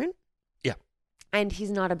different. Yeah. And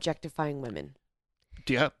he's not objectifying women.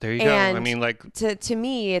 Yeah, there you go. I mean, like, to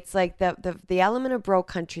me, it's like the element of bro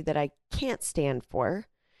country that I can't stand for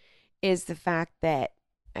is the fact that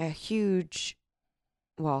a huge,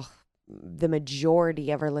 well, the majority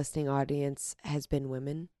of our listening audience has been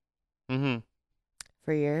women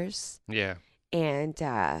for years. Yeah. And,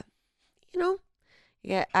 I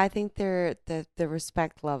think the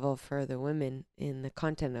respect level for the women in the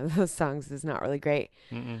content of those songs is not really great.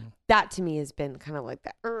 That to me has been kind of like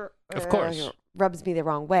that. Of course. Rubs me the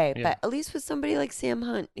wrong way. Yeah. But at least with somebody like Sam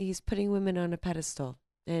Hunt, he's putting women on a pedestal.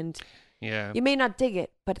 And you may not dig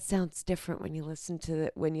it, but it sounds different when you listen to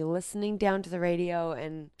it, when you're listening down to the radio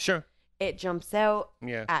and it jumps out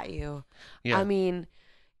at you. Yeah. I mean,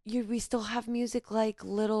 we still have music like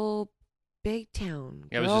Little Big Town.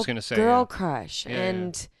 I was just going to say. Girl Crush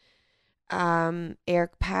and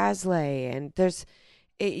Eric Paslay. And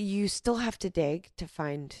you still have to dig to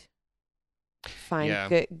find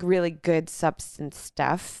good, really good substance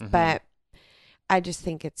stuff. But I just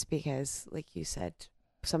think it's because, like you said,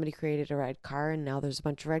 somebody created a red car and now there's a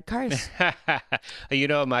bunch of red cars.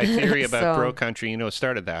 My theory about bro country,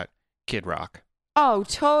 started that. Kid Rock. Oh,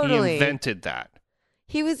 totally. He invented that.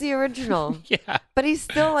 He was the original. Yeah. But he's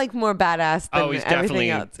still like more badass than everything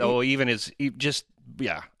else. Oh, even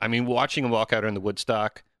yeah. I mean, watching him walk out on the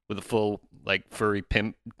Woodstock with a full like furry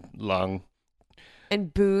pimp lung,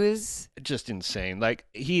 and booze. just insane. Like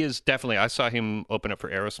he is definitely. I saw him open up for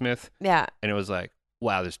Aerosmith, Yeah, and it was like,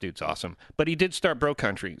 wow, this dude's awesome. But he did start Bro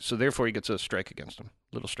Country, so therefore he gets a strike against him,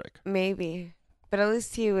 little strike. maybe. But at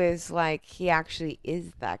least he was like, he actually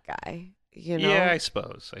is that guy, you know? Yeah, I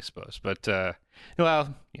suppose. But,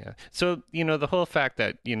 well, yeah. So, the whole fact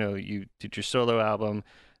that, you did your solo album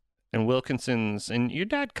and Wilkinson's, and your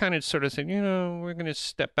dad kind of sort of said, we're going to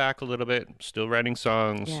step back a little bit, still writing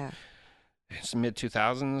songs. Yeah. It's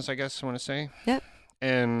mid-2000s, I guess I want to say. Yep.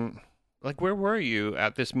 And, like, where were you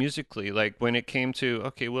at this musically? Like, when it came to,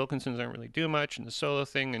 okay, Wilkinson's aren't really doing much and the solo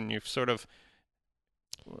thing, and you're sort of,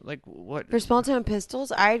 like, what? For Small Town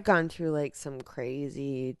Pistols, I had gone through like some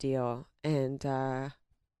crazy deal. And, I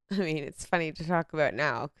mean, it's funny to talk about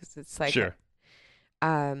now because it's like, Sure.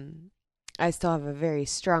 I still have a very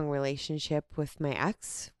strong relationship with my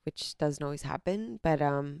ex, which doesn't always happen, but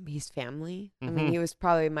he's family. I mean, he was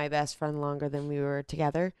probably my best friend longer than we were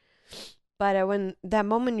together. But when that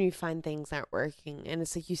moment you find things aren't working, and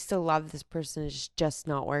it's like you still love this person, it's just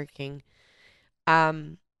not working.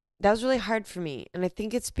 That was really hard for me, and I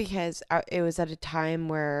think it's because it was at a time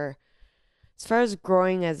where, as far as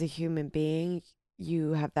growing as a human being,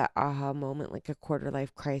 you have that aha moment, like a quarter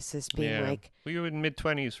life crisis, being like, well, you were in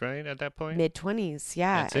mid-20s, right, at that point? mid-20s,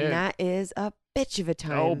 yeah. That's and it. That is a bitch of a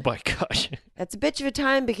time. Oh my gosh. That's a bitch of a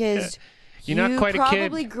time because You're not quite a kid. You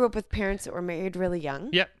probably grew up with parents that were married really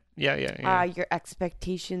young. Yeah. Your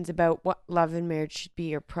expectations about what love and marriage should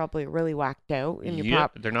be are probably really whacked out. And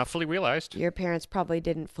they're not fully realized. Your parents probably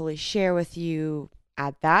didn't fully share with you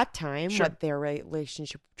at that time Sure. what their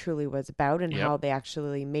relationship truly was about and how they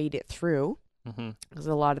actually made it through. Because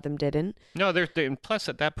a lot of them didn't. No, plus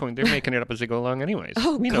at that point they're making it up as they go along, anyways.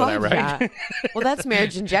 Oh, you God, know that, right? Yeah. Well, that's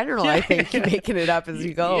marriage in general. I think you're making it up as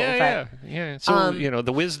you go. Yeah. So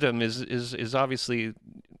the wisdom is obviously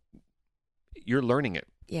you're learning it.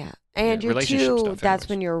 Yeah, and you're too. That's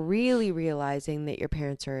when you're really realizing that your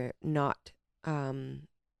parents are not, golden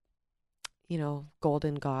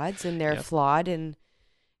gods, and they're flawed, and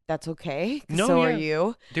that's okay. So are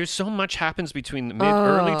you. There's so much happens between the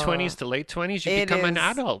early 20s to late 20s. You become an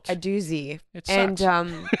adult. A doozy. It sucks.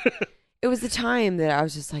 And it was the time that I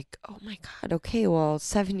was just like, oh my God, okay, well,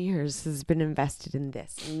 7 years has been invested in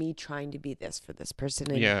this, and me trying to be this for this person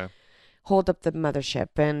and hold up the mothership.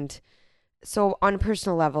 And so on a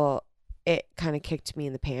personal level, it kind of kicked me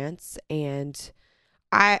in the pants. And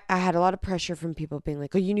I had a lot of pressure from people being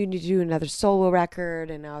like, oh, you need to do another solo record.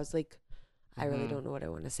 And I was like, I really don't know what I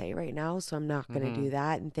want to say right now, so I'm not going to do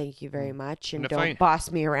that. And thank you very much. And don't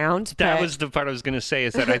boss me around. That was the part I was going to say,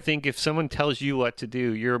 is that I think if someone tells you what to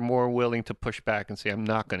do, you're more willing to push back and say, I'm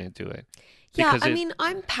not going to do it. Yeah, I mean,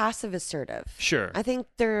 I'm passive assertive. Sure. I think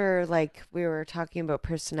they're like, we were talking about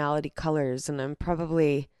personality colors, and I'm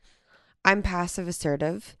passive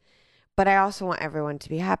assertive. But I also want everyone to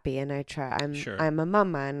be happy, and I'm a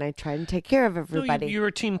mama, and I try and take care of everybody. No, you're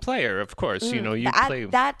a team player, of course. You play.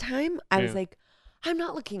 At that time, I was like, I'm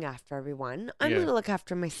not looking after everyone. I'm going to look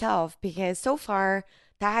after myself, because so far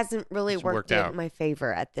that hasn't really worked out in my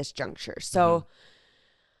favor at this juncture. So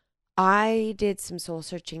I did some soul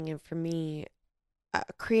searching, and for me, a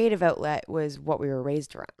creative outlet was what we were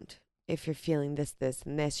raised around. If you're feeling this, this,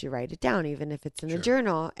 and this, you write it down, even if it's in a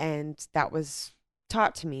journal, and that was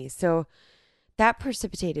taught to me. So that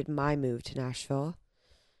precipitated my move to Nashville.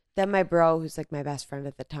 Then my bro, who's like my best friend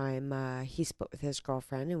at the time, he split with his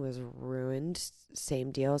girlfriend and was ruined.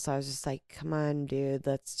 Same deal. So I was just like, come on, dude,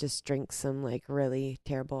 let's just drink some like really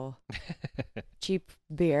terrible cheap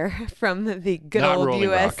beer from the good Not old Rolling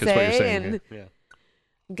USA Rock is what you're saying, and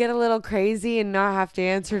get a little crazy and not have to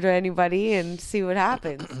answer to anybody and see what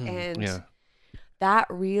happens. And that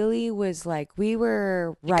really was like, we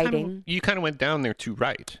were writing. You kind of went down there to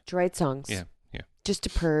write songs. Yeah. Just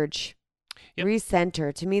to purge,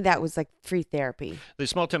 recenter. To me, that was like free therapy. The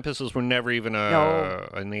Small Town Pistols were never even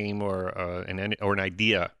a name or an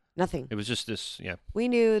idea. Nothing. It was just this, We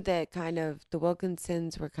knew that kind of the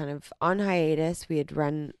Wilkinsons were kind of on hiatus. We had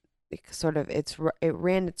run it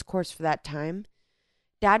ran its course for that time.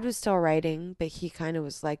 Dad was still writing, but he kind of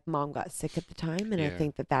was like, Mom got sick at the time. And I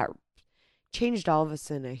think that changed all of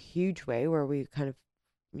us in a huge way, where we kind of,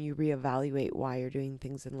 you reevaluate why you're doing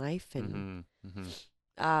things in life. And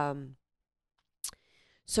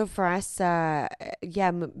so for us, for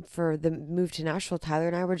the move to Nashville, Tyler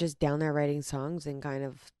and I were just down there writing songs and kind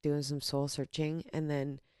of doing some soul searching. And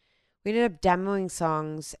then we ended up demoing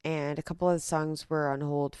songs, and a couple of the songs were on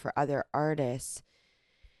hold for other artists.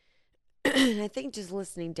 I think just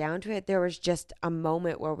listening down to it, there was just a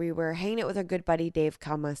moment where we were hanging out with our good buddy Dave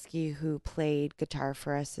Kalmusky, who played guitar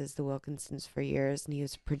for us as the Wilkinsons for years, and he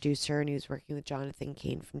was a producer, and he was working with Jonathan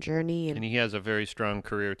Cain from Journey, and he has a very strong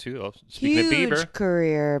career too. Oh, speaking huge of Bieber,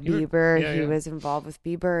 career. Bieber, he yeah. was involved with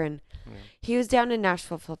Bieber, and he was down in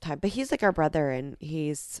Nashville full time. But he's like our brother, and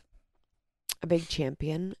he's a big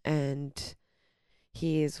champion, and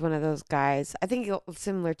he's one of those guys, I think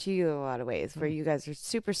similar to you in a lot of ways, where you guys are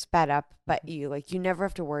super sped up, but you never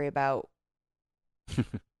have to worry about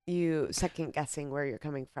you second guessing where you're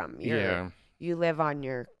coming from. You live on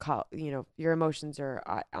your your emotions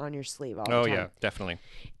are on your sleeve all the time. Oh yeah, definitely.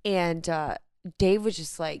 And Dave was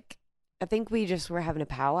just like, I think we just were having a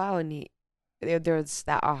powwow, and there was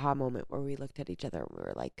that aha moment where we looked at each other and we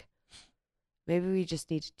were like, maybe we just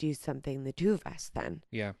need to do something, the two of us then.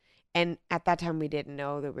 Yeah. And at that time, we didn't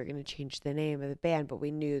know that we were going to change the name of the band, but we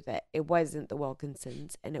knew that it wasn't the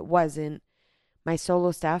Wilkinsons and it wasn't my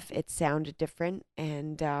solo stuff. It sounded different.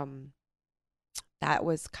 And that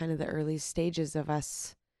was kind of the early stages of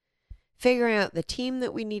us figuring out the team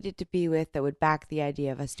that we needed to be with that would back the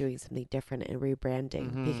idea of us doing something different and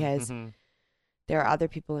rebranding. Because there are other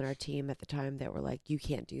people in our team at the time that were like, you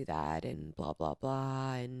can't do that and blah, blah,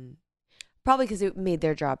 blah. And probably because it made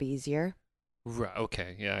their job easier. Right.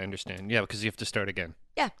 Okay. Yeah, I understand. Yeah, because you have to start again.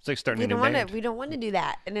 Yeah. It's like starting a new band. We don't want to do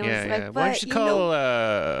that. And it was like, why don't you call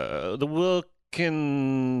the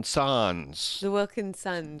Wilkinsons? The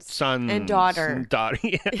Wilkinsons. Son and daughter. Daughter.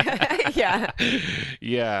 Yeah. Yeah.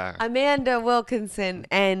 Yeah. Amanda Wilkinson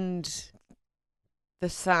and the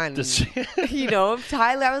son.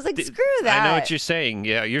 Tyler. I was like, screw that. I know what you're saying.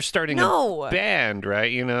 Yeah, you're starting a band,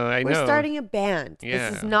 right? We're starting a band. Yeah.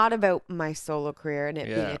 This is not about my solo career and it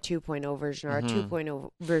being a 2.0 version or a 2.0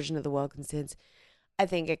 version of the Wilkinsons. I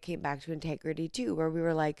think it came back to integrity too, where we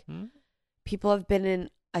were like, people have been in,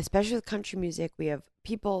 especially with country music, we have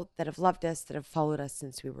people that have loved us, that have followed us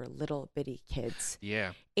since we were little bitty kids.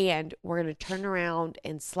 Yeah. And we're going to turn around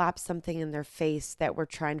and slap something in their face that we're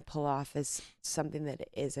trying to pull off as something that it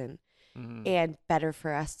isn't. And better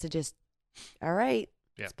for us to just, all right,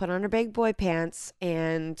 let's put on our big boy pants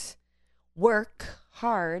and work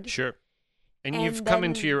hard. Sure. And you've come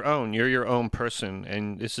into your own. You're your own person.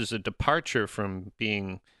 And this is a departure from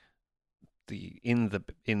being in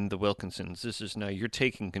the Wilkinsons. This is now you're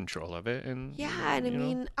taking control of it. And I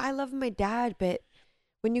mean, I love my dad, but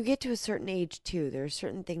when you get to a certain age too, there are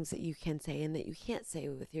certain things that you can say and that you can't say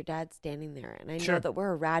with your dad standing there. And I know that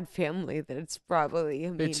we're a rad family, that it's probably,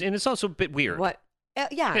 it's also a bit weird. What?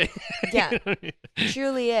 Yeah, it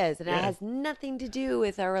truly is. And it has nothing to do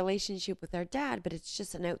with our relationship with our dad, but it's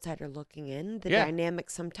just an outsider looking in. The dynamic,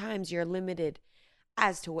 sometimes you're limited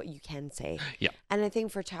as to what you can say. Yeah. And I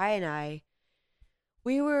think for Ty and I,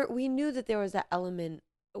 we knew that there was that element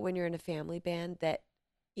when you're in a family band that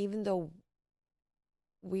even though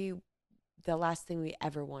the last thing we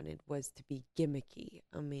ever wanted was to be gimmicky.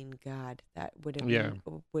 I mean, God, that would have we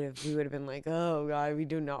would have been like, oh God, we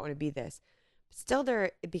do not want to be this. But still,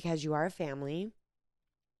 because you are a family,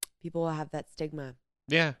 people will have that stigma.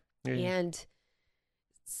 Yeah. And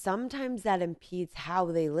sometimes that impedes how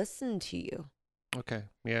they listen to you. Okay.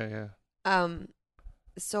 Yeah.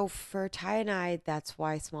 So for Ty and I, that's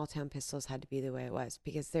why Small Town Pistols had to be the way it was,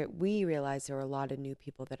 because we realized there were a lot of new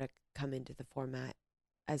people that had come into the format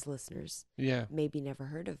as listeners. Yeah. Maybe never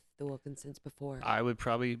heard of the Wilkinsons before. I would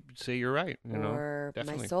probably say you're right. Or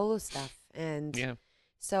definitely. My solo stuff. And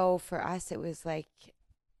so for us, it was like,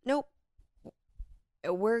 nope,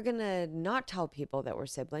 we're going to not tell people that we're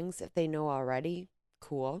siblings. If they know already,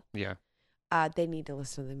 cool. Yeah. They need to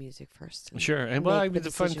listen to the music first. Sure. And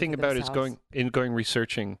the fun thing about it is going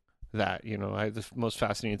researching that, the most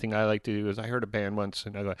fascinating thing I like to do is I heard a band once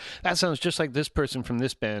and I go, that sounds just like this person from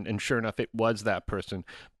this band. And sure enough, it was that person.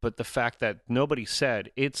 But the fact that nobody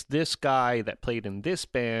said it's this guy that played in this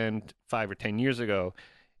band 5 or 10 years ago,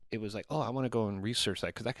 it was like, oh, I want to go and research that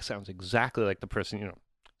because that sounds exactly like the person,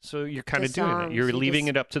 So you're kind of doing it. You're leaving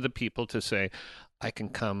it up to the people to say, I can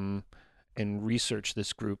come and research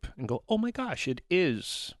this group and go, oh my gosh, it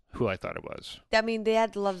is who I thought it was. I mean, they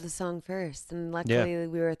had to love the song first. And luckily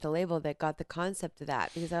we were at the label that got the concept of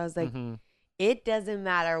that, because I was like, it doesn't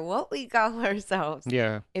matter what we call ourselves.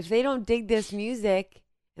 Yeah. If they don't dig this music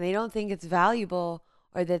and they don't think it's valuable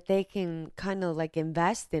or that they can kind of like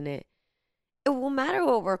invest in it, it won't matter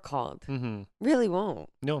what we're called. Really won't.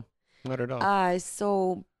 No, not at all.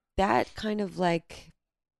 So that kind of like,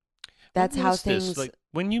 that's how things... Like,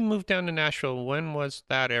 when you moved down to Nashville, when was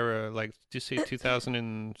that era? Like, did you say 2000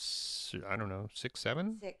 and, I don't know, 6,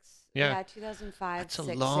 7? 6. Yeah, 2005. that's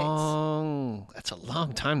a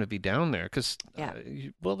long time to be down there. Because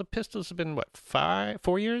the Pistols have been what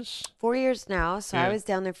 4 years? 4 years now. So I Yeah. was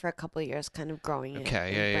down there for a couple of years, kind of growing it.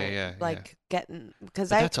 Okay, yeah. Like getting because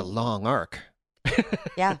that's a long arc.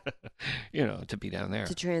 Yeah. To be down there.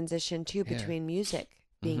 To transition to between music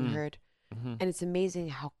being heard. And it's amazing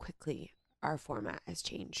how quickly our format has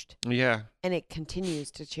changed. Yeah. And it continues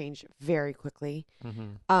to change very quickly.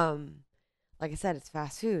 Like I said, it's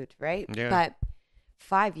fast food, right? Yeah. But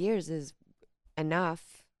 5 years is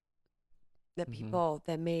enough that people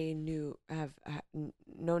that may have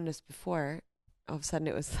known us before, all of a sudden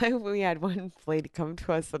it was like we had one lady come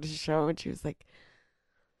to us at a show and she was like,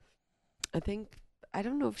 I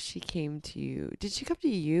don't know if she came to you. Did she come to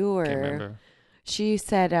you or? Can't remember. She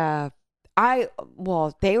said,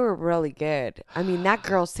 they were really good. I mean, that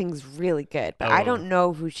girl sings really good, but I don't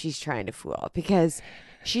know who she's trying to fool because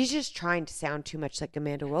she's just trying to sound too much like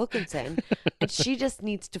Amanda Wilkinson and she just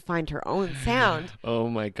needs to find her own sound. Oh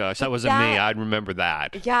my gosh. That wasn't me. I'd remember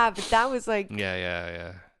that. Yeah, but that was like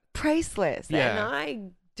yeah. priceless. Yeah. And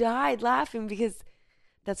I died laughing because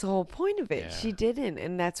that's the whole point of it. Yeah. She didn't.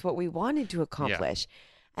 And that's what we wanted to accomplish.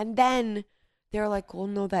 Yeah. And then they're like, well,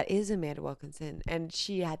 no, that is Amanda Wilkinson. And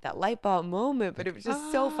she had that light bulb moment, but it was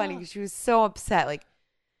just so funny because she was so upset. Like,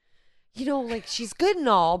 like she's good and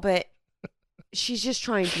all, but she's just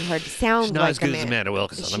trying too hard to sound she's not like as good as Amanda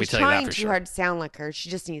Wilkinson. Let me tell you that for sure. She's trying too hard to sound like her. She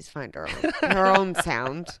just needs to find her own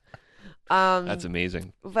sound. That's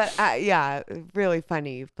amazing. But yeah, really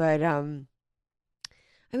funny. But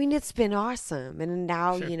I mean, it's been awesome. And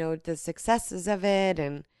now, the successes of it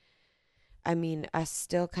and I mean, us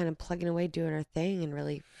still kind of plugging away, doing our thing and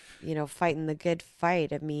really, fighting the good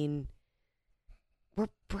fight. I mean, we're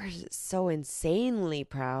so insanely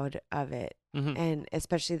proud of it. And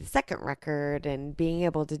especially the second record and being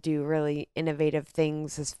able to do really innovative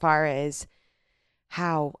things as far as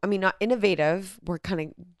not innovative.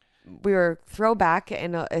 We were throwback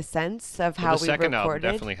in a sense of how we recorded. The second album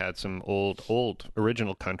definitely had some old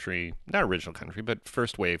original country, not original country, but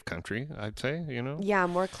first wave country, I'd say, Yeah,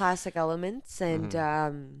 more classic elements and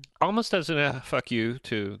almost as a fuck you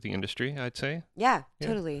to the industry, I'd say. Yeah,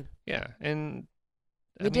 totally. Yeah, and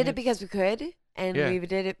we did it because we could, and we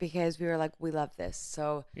did it because we were like, we love this.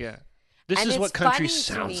 So yeah, this is what country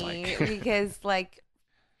sounds like. Because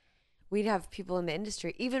we'd have people in the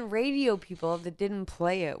industry, even radio people that didn't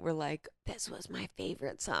play it were like, this was my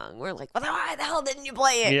favorite song. We're like, well, why the hell didn't you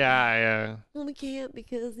play it? Yeah. Well, we can't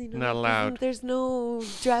because, not allowed. There's no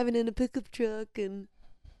driving in a pickup truck. And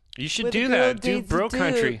you should do that. Do bro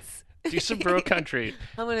country. Do some bro country.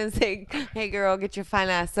 I'm going to say, hey, girl, get your fine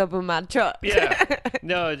ass up in my truck. Yeah.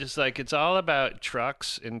 No, just it's all about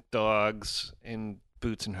trucks and dogs and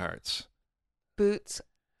boots and hearts. Boots.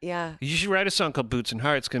 Yeah. You should write a song called Boots and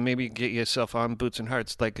Hearts. Can maybe get yourself on Boots and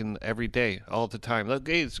Hearts in every day, all the time. Look,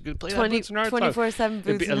 hey, it's good. Play that Boots and Hearts 24/7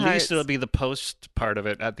 Boots and Hearts. At least it'll be the post part of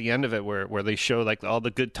it at the end of it where they show all the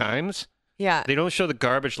good times. Yeah. They don't show the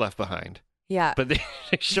garbage left behind. Yeah. But they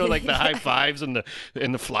show the high fives and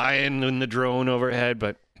the flying and the drone overhead.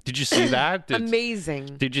 But did you see that?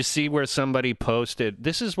 Amazing. Did you see where somebody posted,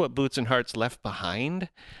 this is what Boots and Hearts left behind?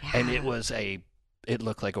 Yeah. And it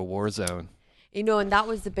looked like a war zone. And that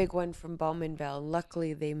was the big one from Bowmanville.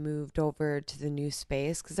 Luckily, they moved over to the new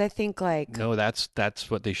space because I think No, that's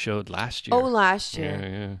what they showed last year. Oh, last year.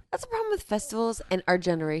 Yeah. That's the problem with festivals and our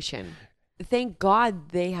generation. Thank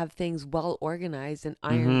God they have things well organized and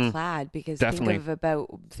ironclad because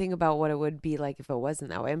think about what it would be like if it wasn't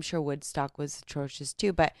that way. I'm sure Woodstock was atrocious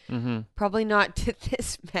too, but probably not to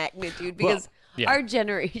this magnitude because our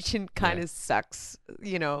generation kind of sucks,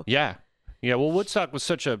 Yeah. Yeah, well, Woodstock was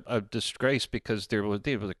such a disgrace because they were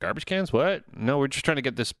like, garbage cans? What? No, we're just trying to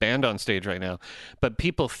get this band on stage right now. But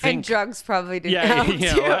people think... And drugs probably didn't help,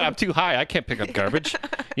 too. Well, I'm too high. I can't pick up garbage.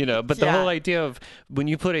 But the whole idea of when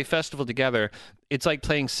you put a festival together, it's like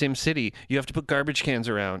playing SimCity. You have to put garbage cans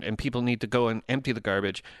around, and people need to go and empty the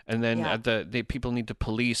garbage. And then people need to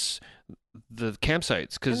police the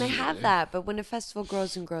campsites. And they have that, but when a festival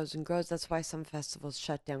grows and grows and grows, that's why some festivals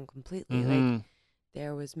shut down completely.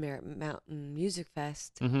 There was Merritt Mountain Music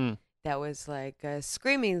Fest that was like a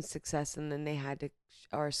screaming success, and then they had to,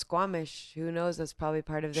 or Squamish, who knows, that's probably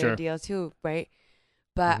part of their deal too, right?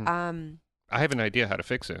 But I have an idea how to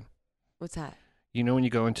fix it. What's that? When you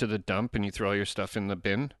go into the dump and you throw all your stuff in the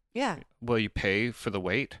bin? Yeah. Well, you pay for the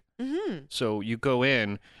weight. So you go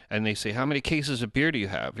in and they say, how many cases of beer do you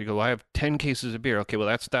have? You go, well, I have 10 cases of beer. Okay, well,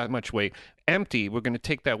 that's that much weight. Empty, we're going to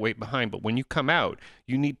take that weight behind. But when you come out,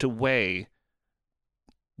 you need to weigh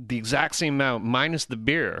the exact same amount minus the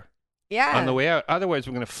beer on the way out. Otherwise,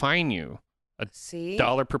 we're going to fine you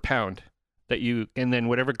 $1 per pound that you, and then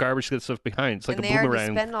whatever garbage gets left behind. It's like and a they boomerang.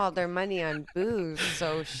 already spend all their money on booze,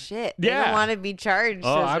 so shit. They don't want to be charged.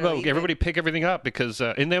 Oh, I vote everybody pick everything up because,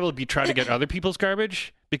 and they will be trying to get other people's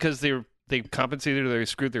garbage because they compensated or they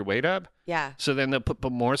screwed their weight up. Yeah. So then they'll put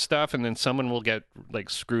more stuff, and then someone will get like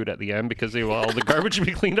screwed at the end because all the garbage will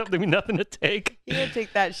be cleaned up. There'll be nothing to take. You gotta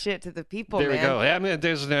take that shit to the people. There man. we go. Yeah, I mean,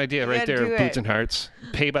 there's an idea right there. Boots and Hearts.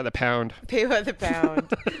 Pay by the pound. Pay by the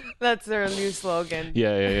pound. That's their new slogan.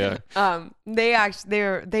 Yeah.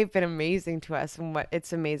 They've been amazing to us, and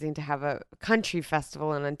it's amazing to have a country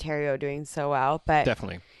festival in Ontario doing so well. But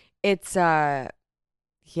definitely, it's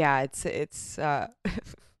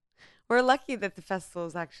we're lucky that the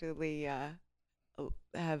festivals actually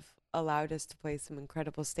have allowed us to play some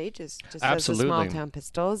incredible stages just Absolutely. as the Small Town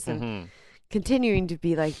Pistols, and continuing to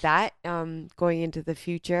be like that going into the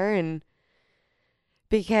future. And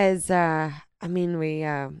because we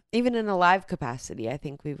even in a live capacity, I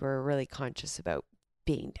think we were really conscious about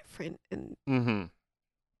being different. And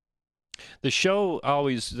the show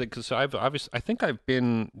always, because I think I've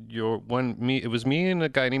been it was me and a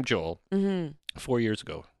guy named Joel 4 years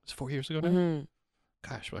ago. It's 4 years ago now.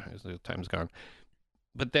 Gosh, the time's gone.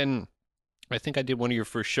 But then I think I did one of your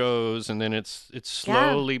first shows, and then it's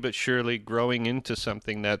slowly but surely growing into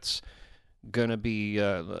something that's gonna be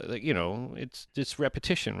it's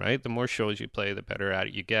repetition, right? The more shows you play, the better at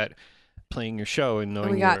it you get playing your show and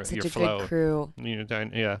knowing your flow. Good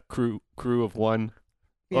crew. Crew of one.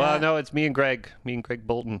 Yeah. Well, no, it's me and Greg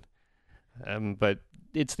Bolton. But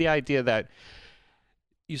it's the idea that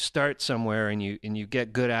you start somewhere and you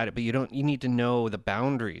get good at it, but you need to know the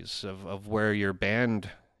boundaries of where your band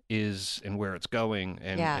is and where it's going,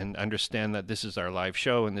 and understand that this is our live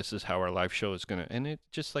show and this is how our live show is going to, and it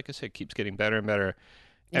just, like I said, keeps getting better and better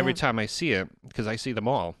every time I see it, because I see them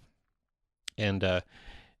all. And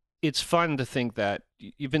it's fun to think that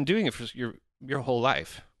you've been doing it for your whole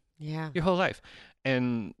life. Yeah. Your whole life.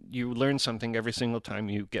 And you learn something every single time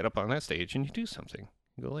you get up on that stage and you do something.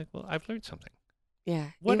 You go like, well, I've learned something.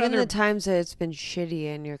 Yeah. Even the times that it's been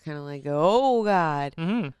shitty and you're kind of like, oh, God.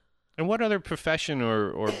 Mm-hmm. And what other profession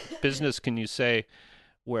or business can you say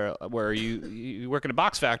where you work in a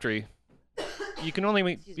box factory? You can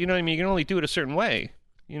only you know what I mean? You can only do it a certain way.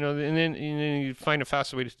 And then you find a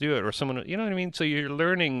faster way to do it, or someone, you know what I mean? So you're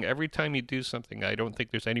learning every time you do something. I don't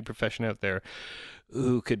think there's any profession out there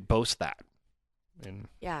who could boast that.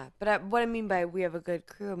 Yeah, but what I mean by we have a good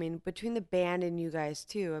crew, I mean, between the band and you guys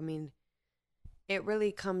too, I mean, it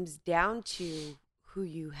really comes down to who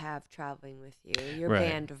you have traveling with you, your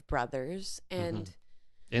band of brothers and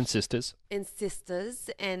sisters. And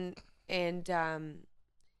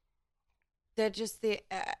they're just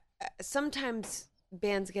sometimes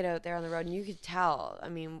bands get out there on the road and you could tell, I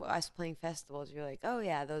mean, us playing festivals, you're like, oh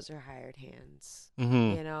yeah, those are hired hands,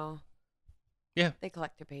 Yeah. They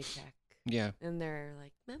collect their paycheck. Yeah. And they're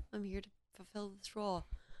like, I'm here to fulfill this role.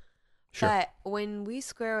 Sure. But when we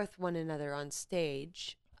square with one another on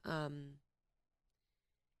stage,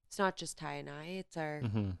 it's not just Ty and I, it's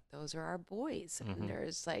those are our boys. And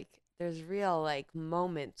there's real like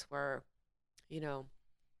moments where,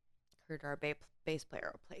 heard our bass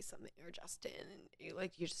player will play something, or Justin, and you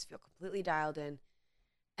just feel completely dialed in.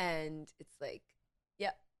 And it's like,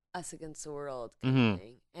 us against the world kind of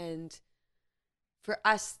thing. And for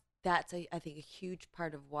us, that's, I think, a huge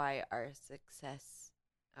part of why our success,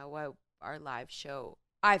 why our live show,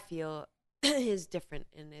 I feel, is different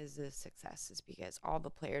and is a success, is because all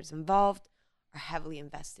the players involved are heavily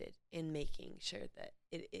invested in making sure that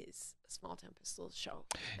it is a Small Town Pistols show.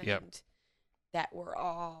 And that we're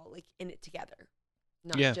all like in it together,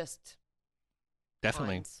 not just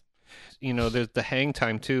definitely lines. There's the hang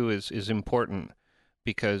time too is important,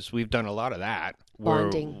 because we've done a lot of that.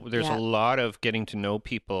 Bonding. There's a lot of getting to know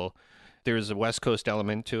people. There's a West Coast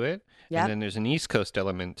element to it, and then there's an East Coast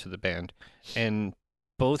element to the band, and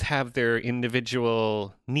both have their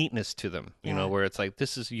individual neatness to them, where it's like,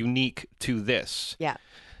 this is unique to this. Yeah.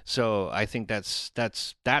 So I think that's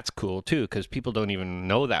cool too, because people don't even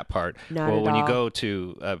know that part. When you go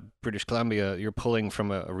to British Columbia, you're pulling from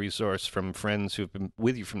a resource from friends who've been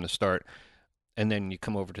with you from the start, and then you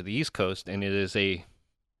come over to the East Coast, and it is a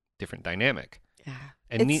different dynamic. Yeah.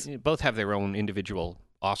 And both have their own individual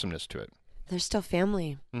awesomeness to it. They're still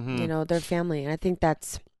family. They're family, and I think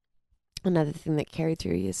that's another thing that carried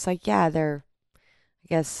through. It's like, they're, I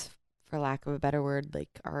guess, for lack of a better word, like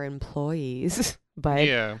our employees.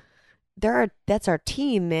 But that's our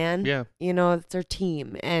team, man. Yeah. It's our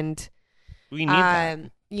team. And we need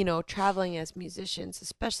that. Traveling as musicians,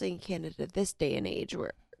 especially in Canada this day and age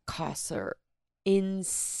where costs are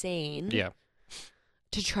insane. Yeah.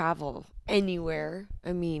 To travel anywhere.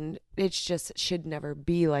 I mean, it's just, it should never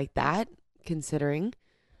be like that, considering.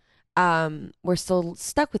 We're still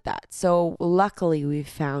stuck with that. So luckily we've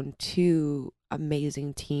found two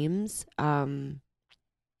amazing teams. I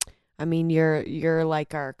mean, you're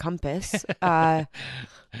like our compass. But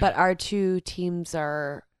our two teams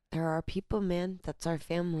they're our people, man. That's our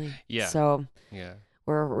family. Yeah. So yeah.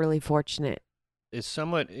 we're really fortunate. It's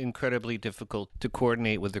somewhat incredibly difficult to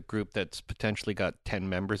coordinate with a group that's potentially got 10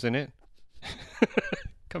 members in it.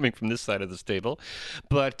 Coming from this side of this table.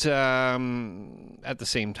 But at the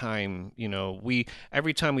same time, you know,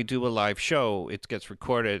 every time we do a live show, it gets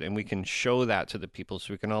recorded and we can show that to the people,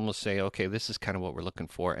 so we can almost say, okay, this is kind of what we're looking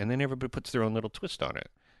for. And then everybody puts their own little twist on it.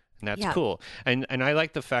 And that's cool. And I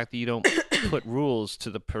like the fact that you don't put rules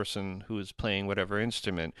to the person who is playing whatever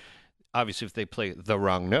instrument. Obviously, if they play the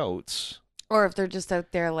wrong notes, or if they're just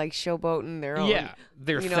out there like showboating their own. Yeah,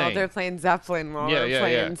 their thing. If they're playing Zeppelin while they're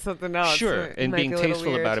playing something else. Sure, and being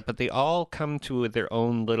tasteful about it, but they all come to their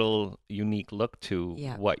own little unique look to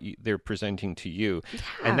what they're presenting to you. Yeah.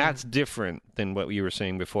 And that's different than what you were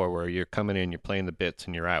saying before, where you're coming in, you're playing the bits,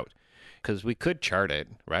 and you're out. Because we could chart it,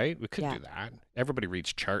 right? We could do that. Everybody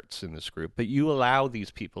reads charts in this group, but you allow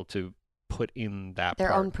these people to put in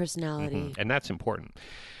their own personality. Mm-hmm. And that's important.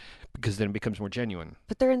 Because then it becomes more genuine.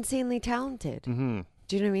 But they're insanely talented. Mm-hmm.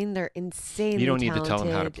 Do you know what I mean? They're insanely talented. You don't need to tell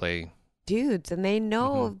them how to play. Dudes, and they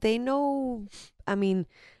know, I mean,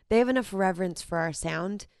 they have enough reverence for our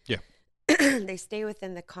sound. Yeah. They stay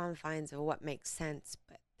within the confines of what makes sense,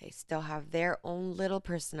 but they still have their own little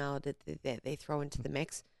personality that they throw into the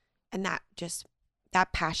mix. And that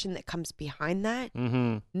passion that comes behind that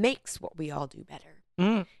makes what we all do better.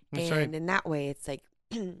 Mm-hmm. And in that way, it's like,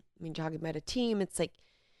 I mean, talking about a team, it's like,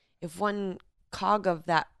 if one cog of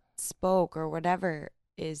that spoke or whatever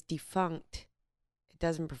is defunct, it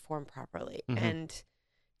doesn't perform properly. Mm-hmm. And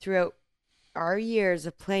throughout our years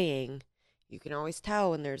of playing, you can always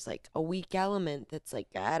tell when there's like a weak element that's like,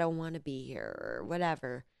 I don't want to be here or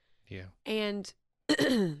whatever. Yeah. And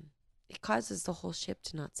it causes the whole ship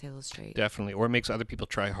to not sail straight. Definitely. Or it makes other people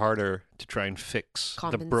try harder to try and fix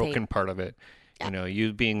the broken part of it. You know,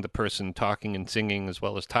 you being the person talking and singing as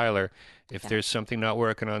well as Tyler, if there's something not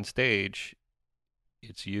working on stage,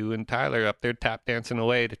 it's you and Tyler up there tap dancing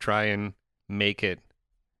away to try and make it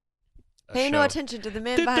Pay no attention to the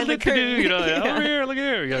man behind the curtain. You know, over here, look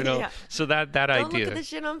here. You know, so that Don't idea. Don't look at the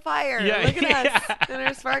shit on fire. Look at us and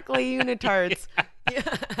our sparkly unitards.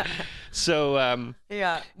 So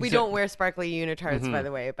we don't wear sparkly unitards, by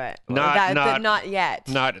the way, but not yet.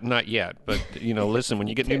 Not yet, but you know, listen, when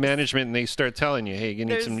you get new management and they start telling you, hey, you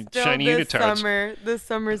need some shiny unitards. This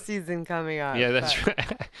summer season coming up. Yeah, that's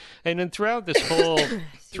right. And then throughout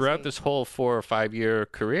this whole 4 or 5 year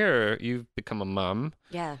career, you've become a mom.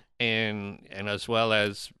 Yeah. And as well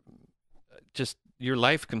as just your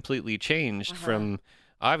life completely changed from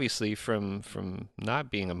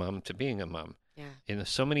not being a mom to being a mom. Yeah. And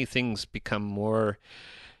so many things become more,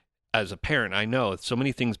 as a parent, I know so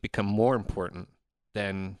many things become more important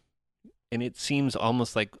and it seems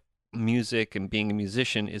almost like music and being a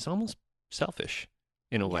musician is almost selfish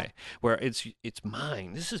in a way, where it's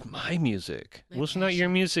mine. This is my music. Well, it's not your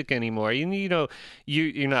music anymore. You're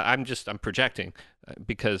not. I'm projecting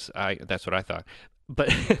because that's what I thought. But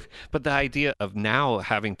the idea of now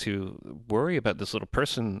having to worry about this little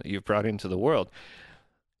person you've brought into the world,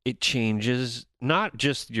 it changes not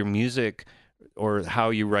just your music or how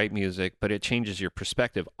you write music, but it changes your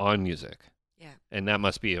perspective on music. Yeah. And that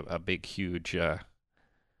must be a big, huge. And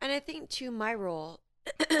I think too, my role,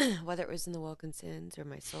 whether it was in the Wilkinsons or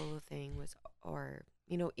my solo thing or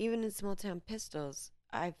even in Small Town Pistols,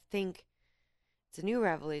 I think it's a new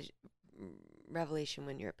revelation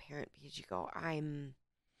when you're a parent, because you go, I'm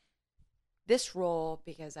this role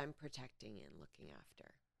because I'm protecting and looking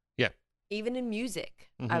after. Yeah. Even in music,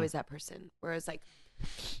 I was that person. Whereas like,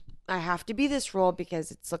 I have to be this role because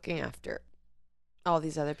it's looking after all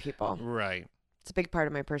these other people. Right. It's a big part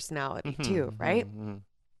of my personality too, right?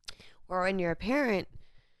 Or when you're a parent,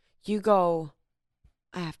 you go,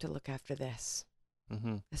 I have to look after this.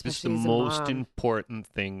 It's the most important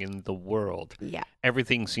thing in the world. Yeah.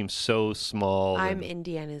 Everything seems so small. I'm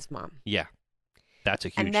Indiana's mom. Yeah. That's a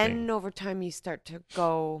huge thing. And then over time you start to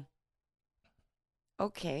go,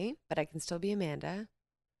 okay, but I can still be Amanda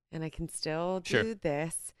and I can still do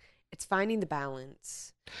this. It's finding the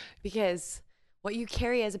balance, because what you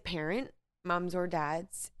carry as a parent, moms or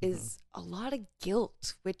dads, is a lot of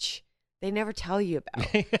guilt, which they never tell you about.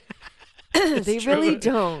 They really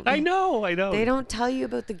don't. I know. They don't tell you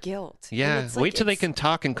about the guilt. Yeah. Wait till they can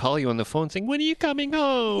talk and call you on the phone saying, when are you coming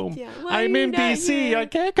home? Yeah. I'm in BC. I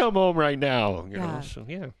can't come home right now. You know, so,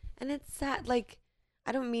 yeah. And it's sad. Like,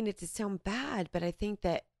 I don't mean it to sound bad, but I think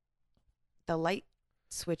that the light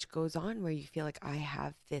switch goes on where you feel like I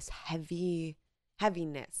have this heaviness,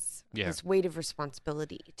 this weight of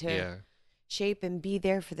responsibility to shape and be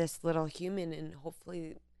there for this little human, and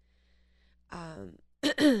hopefully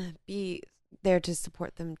be there to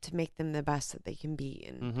support them, to make them the best that they can be.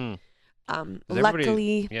 And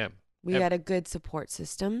luckily, we got a good support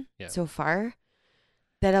system so far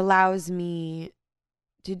that allows me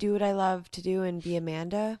to do what I love to do and be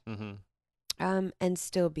Amanda. And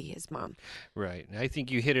still be his mom. Right. I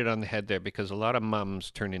think you hit it on the head there, because a lot of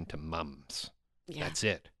mums turn into mums. Yeah. That's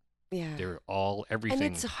it. Yeah. They're all everything.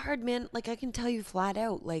 And it's hard, man. Like, I can tell you flat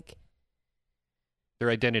out, like,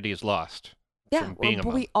 their identity is lost. Yeah,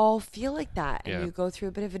 but we all feel like that. And you go through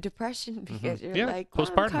a bit of a depression because you're like,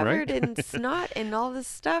 postpartum, I'm covered in snot and all this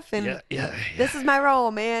stuff. And this is my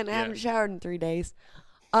role, man. I haven't showered in 3 days.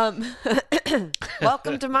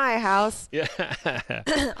 Welcome to my house. Yeah.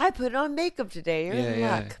 I put on makeup today. You're in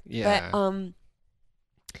luck. Yeah. But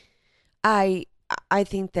I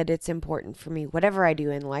think that it's important for me, whatever I do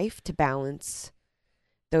in life, to balance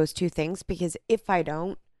those two things, because if I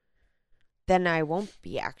don't, then I won't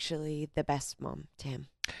be actually the best mom to him.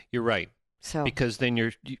 You're right. So because then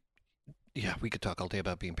we could talk all day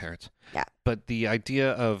about being parents. Yeah. But the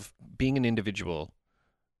idea of being an individual,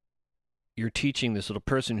 you're teaching this little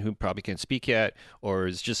person who probably can't speak yet, or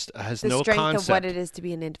has no concept. The strength of what it is to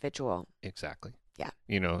be an individual. Exactly. Yeah.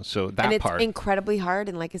 So that and it's part. incredibly hard.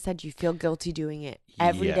 And like I said, you feel guilty doing it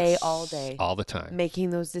every day, all day. All the time.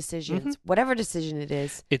 Making those decisions, whatever decision it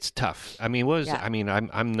is. It's tough. I mean,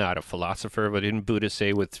 I'm not a philosopher, but didn't Buddha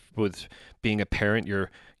say with being a parent,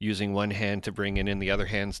 you're using one hand to bring in the other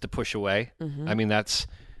hands to push away? I mean, that's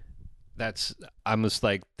almost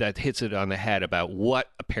like that hits it on the head about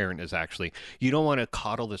what a parent is actually. You don't want to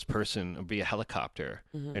coddle this person or be a helicopter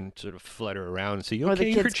and sort of flutter around and say, "You okay, or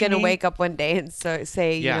the kid's going to wake up one day and say,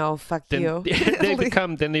 fuck you."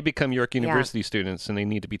 They become York University students, and they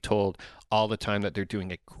need to be told all the time that they're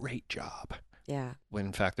doing a great job. Yeah. When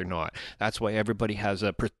in fact they're not. That's why everybody has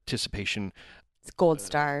a participation gold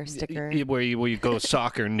star sticker where you go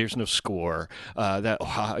soccer and there's no score.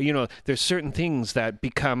 There's certain things that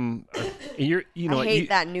become. I hate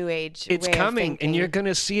that new age. It's way coming, of and you're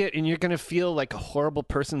gonna see it, and you're gonna feel like a horrible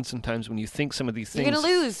person sometimes when you think some of these things. You're gonna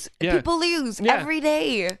lose. Yeah. People lose every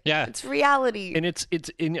day. Yeah, it's reality, and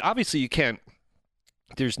and obviously you can't.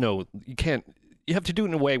 You can't. You have to do it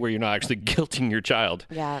in a way where you're not actually guilting your child.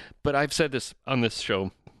 Yeah. But I've said this on this show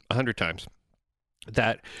 100 times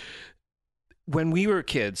that. When we were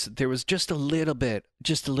kids, there was just a little bit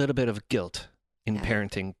of guilt in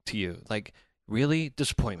parenting to you. Like, really?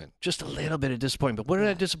 Disappointment. Just a little bit of disappointment. What did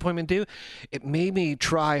that disappointment do? It made me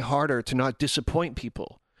try harder to not disappoint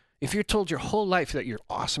people. If you're told your whole life that you're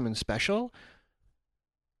awesome and special,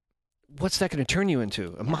 what's that going to turn you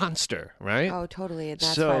into? A monster, right? Oh, totally. And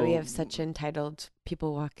that's why we have such entitled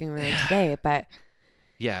people walking around today. But...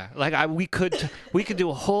 yeah, like we could do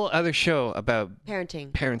a whole other show about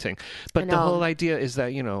parenting, but the whole idea is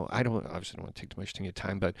that I obviously don't want to take too much of your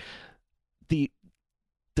time, but the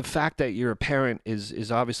fact that you're a parent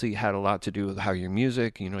is obviously had a lot to do with how your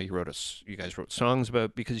music. You guys wrote songs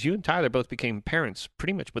about, because you and Tyler both became parents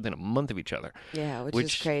pretty much within a month of each other. Yeah, which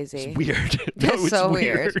is crazy. It's weird. It's so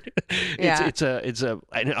weird. Yeah. It's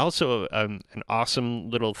and also an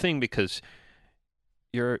awesome little thing, because.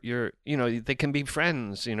 They can be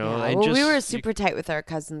friends, Yeah. Well, we were super tight with our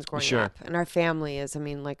cousins growing up, and our family is,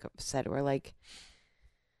 like I said,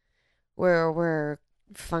 we're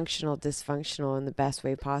functional, dysfunctional in the best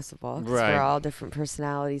way possible. Right. We're all different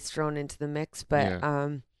personalities thrown into the mix, but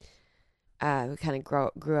we kind of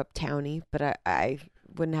grew up towny, but I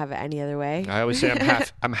wouldn't have it any other way. I always say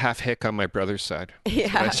I'm half Hick on my brother's side.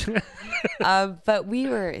 Yeah. But we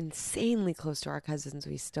were insanely close to our cousins.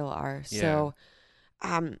 We still are. Yeah. So.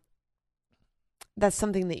 That's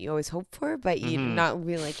something that you always hope for, but you not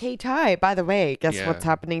be like, "Hey, Ty, by the way, guess what's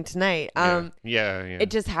happening tonight?" It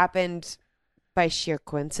just happened by sheer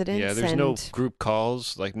coincidence. Yeah, there's no group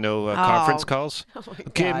calls, like no conference calls. Oh my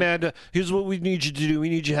okay, God. Amanda, here's what we need you to do. We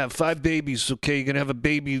need you to have 5 babies. Okay, you're gonna have a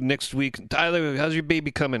baby next week. Tyler, how's your baby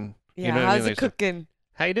coming? Yeah, how's it cooking?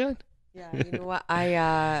 How you doing? Yeah, you know what?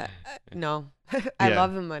 No. I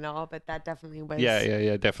love him and all, but that definitely was.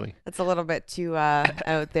 Yeah, definitely. That's a little bit too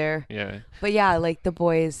out there. Yeah. But yeah, like the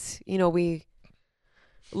boys, we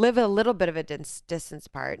live a little bit of a distance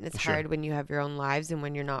apart, and it's hard when you have your own lives and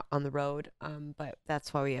when you're not on the road. But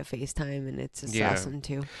that's why we have FaceTime, and it's just awesome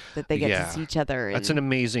too that they get to see each other. And... That's an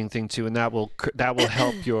amazing thing too, and that will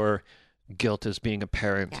help your guilt as being a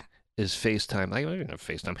parent. Is FaceTime. I don't have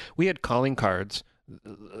FaceTime. We had calling cards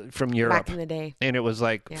from Europe. Back in the day. And it was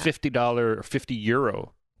like $50 or €50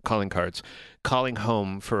 calling cards, calling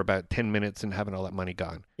home for about 10 minutes and having all that money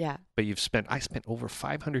gone. Yeah. But I spent over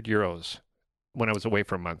 €500 when I was away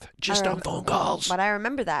for a month just on phone calls. But I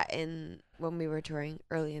remember that when we were touring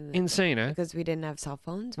early in the Insane, eh? Because we didn't have cell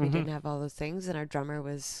phones. We didn't have all those things. And our drummer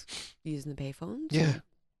was using the payphones. Yeah.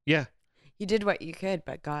 Yeah. You did what you could,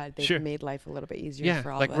 but God, they made life a little bit easier for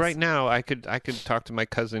all of us. Like right now, I could talk to my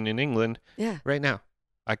cousin in England. Yeah. Right now.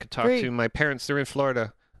 I could talk to my parents. They're in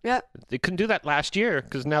Florida. Yep. They couldn't do that last year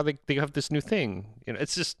because now they have this new thing.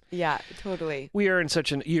 It's just. Yeah, totally. We are in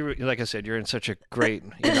such like I said, you're in such a great.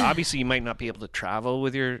 Obviously, you might not be able to travel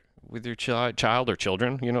with your child or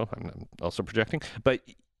children. I'm also projecting, but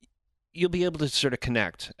you'll be able to sort of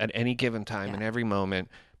connect at any given time in every moment,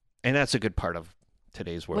 and that's a good part of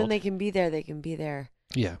today's world. When they can be there, they can be there.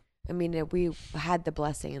 Yeah. I mean, we had the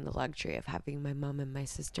blessing and the luxury of having my mom and my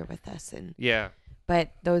sister with us,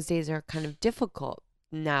 but those days are kind of difficult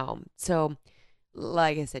now. So,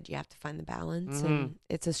 like I said, you have to find the balance, and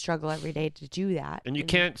it's a struggle every day to do that. And you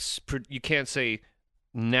can't say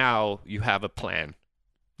now you have a plan,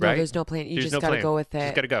 right? No, there's no plan. You just got to go with it.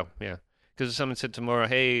 Just got to go, yeah. Because if someone said tomorrow,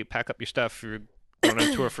 hey, pack up your stuff, you're going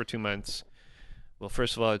on tour for 2 months. Well,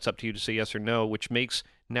 first of all, it's up to you to say yes or no, which makes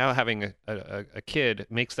now having a kid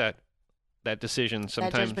makes that decision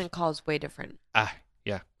sometimes. That judgment call is way different.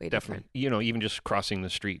 Yeah, way definitely. Different. Even just crossing the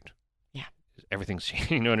street. Yeah. Everything's,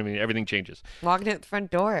 you know what I mean? Everything changes. Walking at the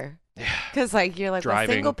front door. Yeah. Because you're like, well,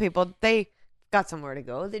 single people, they got somewhere to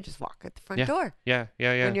go. They just walk at the front door. Yeah.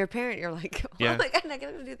 When you're a parent, you're like, oh my God, I'm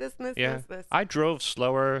going to do this and this. I drove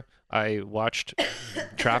slower. I watched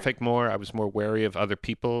traffic more. I was more wary of other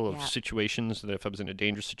people, of situations, that if I was in a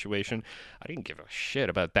dangerous situation, I didn't give a shit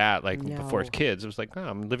about that. Before kids, it was like, oh,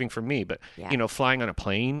 I'm living for me. But, flying on a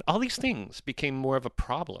plane, all these things became more of a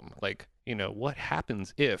problem. What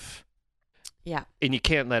happens if? Yeah. And you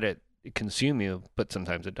can't let it consume you, but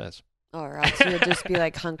sometimes it does. Or else you'll just be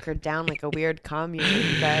hunkered down like a weird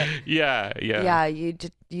commune. But yeah, you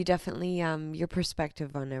definitely your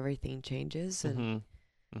perspective on everything changes. And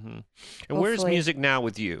and where's music now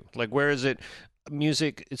with you? Where is it?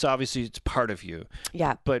 Music, it's part of you.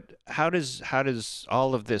 Yeah. But how does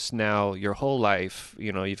all of this now, your whole life,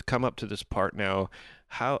 you've come up to this part now.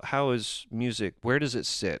 How is music? Where does it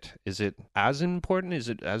sit? Is it as important? Is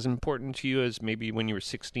it as important to you as maybe when you were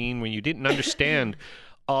 16, when you didn't understand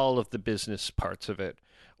all of the business parts of it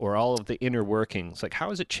or all of the inner workings? How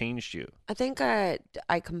has it changed you? I think I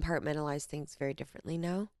compartmentalize things very differently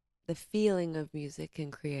now. The feeling of music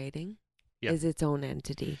and creating is its own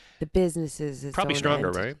entity. The business is its probably own stronger,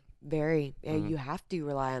 entity. right? Very. You have to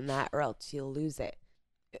rely on that or else you'll lose it.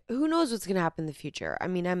 Who knows what's going to happen in the future? I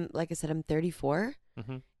mean, I'm 34.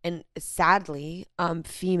 And sadly,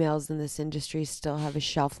 females in this industry still have a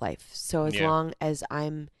shelf life. So as long as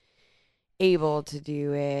I'm able to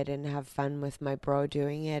do it and have fun with my bro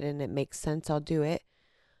doing it and it makes sense, I'll do it.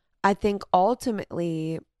 I think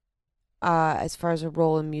ultimately, as far as a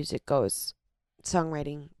role in music goes,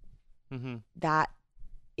 songwriting, that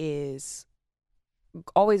is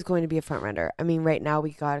always going to be a front runner. I mean, right now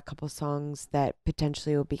we got a couple songs that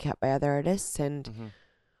potentially will be kept by other artists, and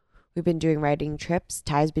we've been doing writing trips.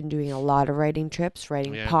 Ty's been doing a lot of writing trips,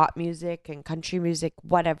 writing pop music and country music,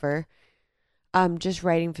 whatever. Just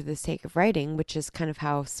writing for the sake of writing, which is kind of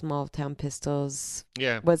how Small Town Pistols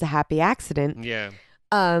was a happy accident. Yeah.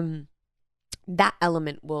 That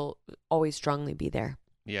element will always strongly be there.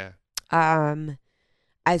 Yeah.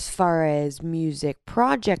 As far as music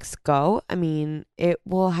projects go, I mean, it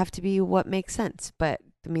will have to be what makes sense. But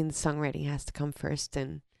I mean, the songwriting has to come first,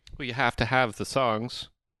 and well, you have to have the songs.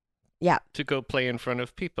 Yeah. To go play in front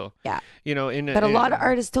of people. Yeah. But a lot of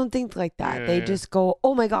artists don't think like that. They just go,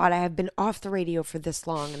 oh my God, I have been off the radio for this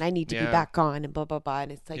long and I need to be back on and blah, blah, blah.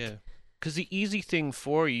 And it's like. Yeah. Because the easy thing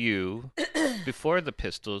for you before the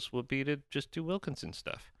Pistols would be to just do Wilkinson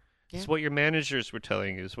stuff. Yeah. It's what your managers were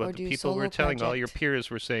telling you. It's what the people were telling all your peers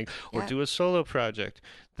were saying. Or do a solo project.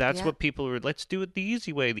 That's what people were, let's do it the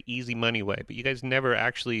easy way, the easy money way. But you guys never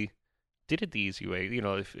actually did it the easy way.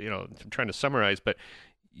 I'm trying to summarize, but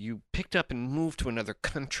you picked up and moved to another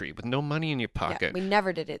country with no money in your pocket. Yeah, we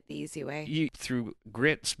never did it the easy way. You, through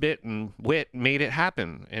grit, spit, and wit, made it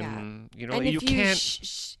happen. And, and you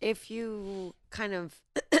can't... if you kind of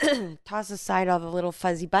toss aside all the little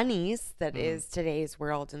fuzzy bunnies that is today's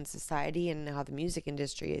world and society and how the music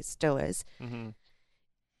industry still is,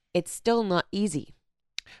 it's still not easy.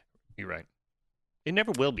 You're right. It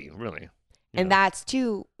never will be, really. And that's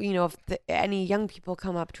too, if any young people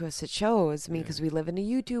come up to us at shows, I mean, because we live in a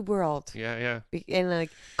YouTube world. Yeah. And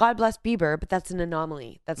God bless Bieber, but that's an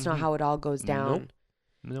anomaly. That's not how it all goes down.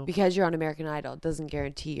 No. Because you're on American Idol doesn't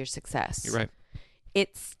guarantee your success. You're right.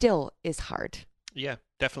 It still is hard. Yeah,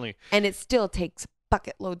 definitely. And it still takes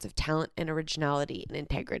bucket loads of talent and originality and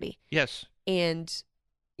integrity. Yes. And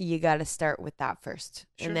you got to start with that first.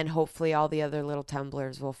 Sure. And then hopefully all the other little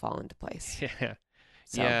tumblers will fall into place. Yeah.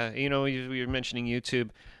 So. Yeah. You know, we were mentioning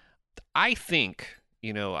YouTube. I think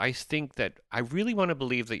that I really want to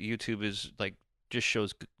believe that YouTube is like just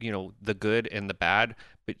shows, the good and the bad,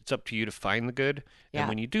 but it's up to you to find the good. Yeah. And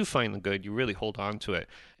when you do find the good, you really hold on to it.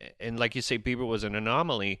 And like you say, Bieber was an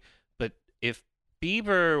anomaly, but if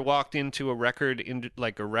Bieber walked into a record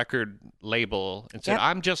label and said, Yep.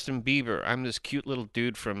 I'm Justin Bieber, I'm this cute little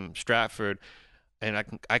dude from Stratford, and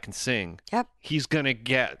I can sing. Yep. He's gonna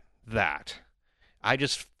get that. I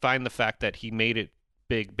just find the fact that he made it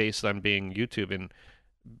big based on being YouTube and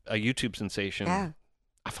a YouTube sensation. Yeah.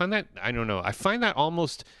 I find that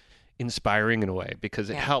almost inspiring in a way,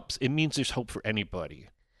 because it helps. It means there's hope for anybody.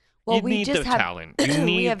 Well, you need the talent. You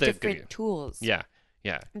need we have the different tools. Yeah.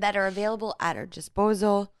 That are available at our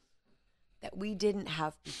disposal that we didn't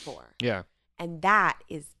have before. Yeah. And that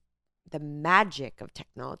is the magic of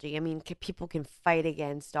technology. I mean, people can fight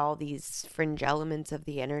against all these fringe elements of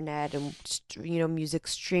the internet and, music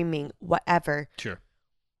streaming, whatever. Sure.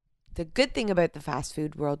 The good thing about the fast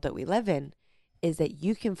food world that we live in is that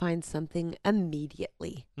you can find something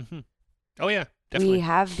immediately. Mm-hmm. Oh, yeah, definitely. We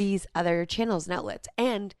have these other channels and outlets.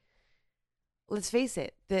 And let's face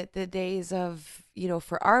it, the days of,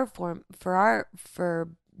 for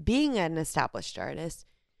being an established artist,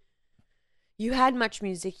 you had Much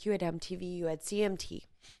Music, you had MTV, you had CMT.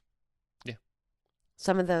 Yeah.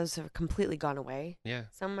 Some of those have completely gone away. Yeah.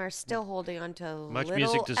 Some are still holding on to Much little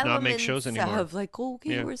Music does not make shows elements anymore. of like,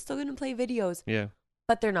 okay, we're still going to play videos. Yeah.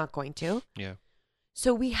 But they're not going to. Yeah.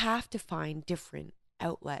 So we have to find different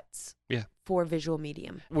outlets for visual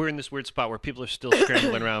medium. We're in this weird spot where people are still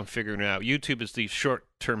scrambling around figuring it out. YouTube is the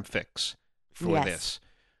short-term fix for this.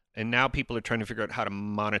 And now people are trying to figure out how to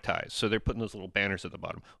monetize. So they're putting those little banners at the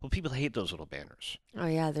bottom. Well, people hate those little banners. Oh,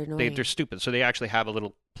 yeah, they're annoying. They're stupid. So they actually have a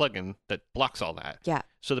little plugin that blocks all that. Yeah.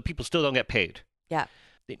 So the people still don't get paid. Yeah.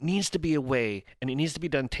 It needs to be a way, and it needs to be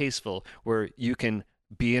done tasteful, where you can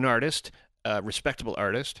be an artist, a respectable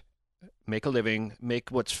artist, make a living,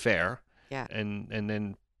 make what's fair, and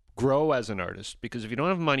then grow as an artist. Because if you don't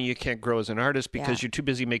have money, you can't grow as an artist because you're too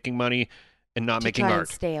busy making money and not making art.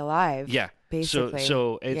 To stay alive. Yeah. Basically.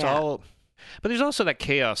 So it's all, but there's also that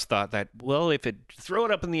chaos thought that, well, if throw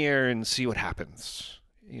it up in the air and see what happens.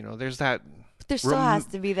 There's that. But there still has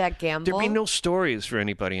to be that gamble. There'd be no stories for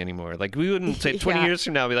anybody anymore. Like, we wouldn't say 20 years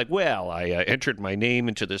from now, be like, well, I entered my name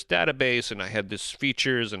into this database and I had this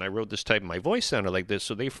features and I wrote this type and my voice sounded like this.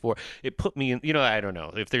 So therefore it put me in, I don't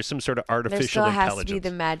know if there's some sort of artificial intelligence. There still has to be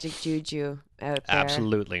the magic juju out there.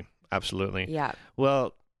 Absolutely. Yeah.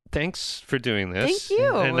 Well, thanks for doing this. Thank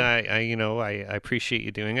you. And I appreciate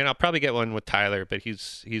you doing it. I'll probably get one with Tyler, but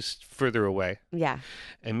he's further away. Yeah.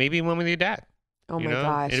 And maybe one with your dad. Oh my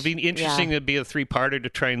gosh. It'd be interesting to be a 3-parter to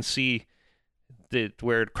try and see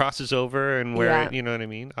where it crosses over and where you know what I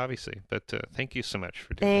mean? Obviously. But thank you so much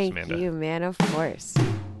for doing this, Amanda. Thank you, man. Of course.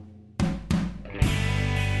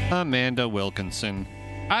 Amanda Wilkinson.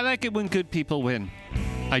 I like it when good people win.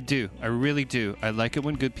 I do. I really do. I like it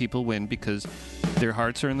when good people win because their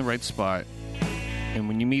hearts are in the right spot. And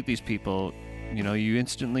when you meet these people, you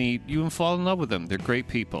fall in love with them. They're great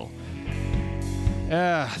people.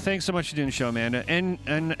 Thanks so much for doing the show, Amanda. And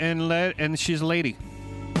she's a lady.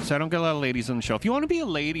 So I don't get a lot of ladies on the show. If you want to be a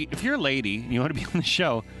lady, if you're a lady and you want to be on the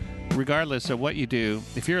show, regardless of what you do,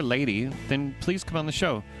 if you're a lady, then please come on the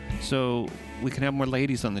show so we can have more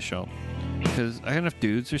ladies on the show. Because I have enough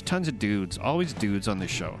dudes. There's tons of dudes. Always dudes on this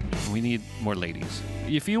show. We need more ladies.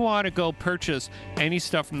 If you want to go purchase any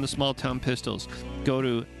stuff from the Small Town Pistols, go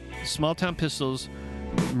to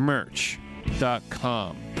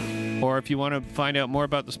smalltownpistolsmerch.com. Or if you want to find out more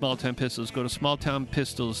about the Small Town Pistols, go to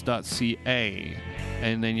smalltownpistols.ca.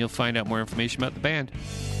 And then you'll find out more information about the band.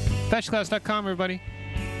 Fetchclass.com, everybody.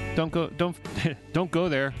 Don't go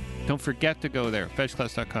there. Don't forget to go there.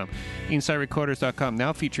 Fetchclass.com. InsideRecorders.com,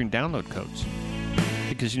 now featuring download codes.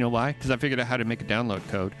 Because you know why? Because I figured out how to make a download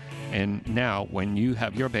code. And now, when you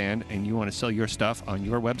have your band and you want to sell your stuff on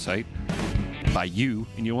your website by you,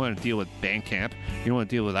 and you want to deal with Bandcamp, you don't want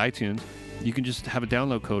to deal with iTunes, you can just have a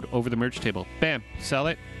download code over the merch table. Bam, sell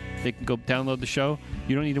it. They can go download the show.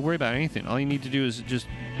 You don't need to worry about anything. All you need to do is just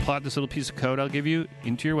plot this little piece of code I'll give you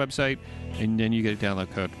into your website, and then you get a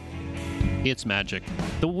download code. It's magic.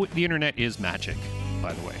 The internet is magic,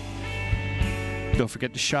 by the way. Don't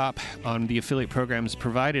forget to shop on the affiliate programs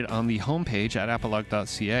provided on the homepage at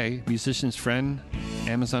apolog.ca, Musician's Friend,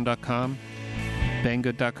 Amazon.com,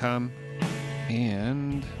 banggood.com.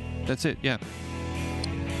 And that's it, yeah.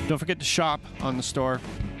 Don't forget to shop on the store.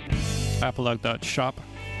 Apolog.shop.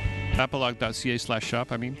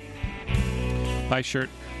 Apolog.ca/shop, I mean. Buy shirt.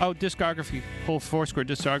 Oh, discography. Whole Foursquare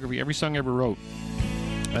discography. Every song I ever wrote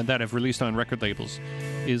that I've released on record labels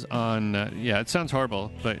is on, it sounds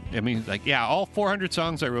horrible, but I mean, like, yeah, all 400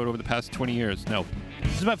 songs I wrote over the past 20 years. No,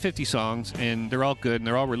 it's about 50 songs, and they're all good, and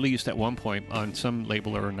they're all released at one point on some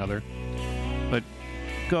label or another. But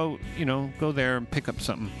go there and pick up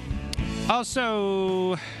something.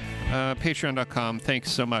 Also, patreon.com.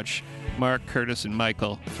 Thanks so much, Mark, Curtis, and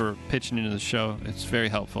Michael, for pitching into the show. It's very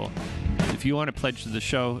helpful. If you want to pledge to the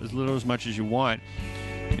show as little as much as you want,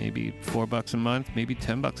 maybe $4 a month, maybe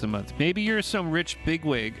 $10 a month. Maybe you're some rich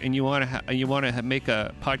bigwig and you want to make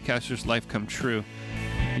a podcaster's life come true,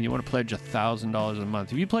 and you want to pledge $1,000 a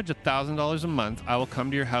month. If you pledge $1,000 a month, I will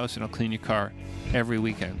come to your house and I'll clean your car every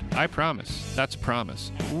weekend. I promise. That's a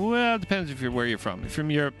promise. Well, it depends where you're from. If you're from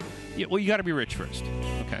Europe, you got to be rich first.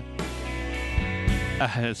 Okay.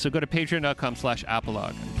 So go to patreon.com/Apolog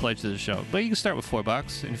and pledge to the show. But you can start with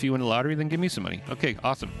 $4, and if you win the lottery, then give me some money. Okay,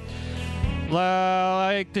 awesome.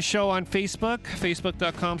 Like the show on Facebook,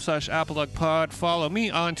 facebook.com/ApologPod. Follow me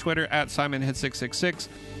on Twitter @SimonHit666.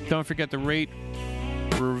 Don't forget to rate,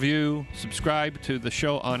 review, subscribe to the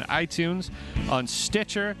show on iTunes, on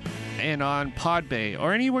Stitcher, and on Podbay,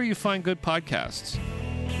 or anywhere you find good podcasts,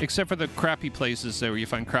 except for the crappy places there where you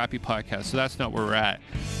find crappy podcasts. So that's not where we're at.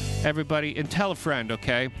 Everybody, and tell a friend,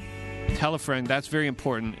 okay? Tell a friend. That's very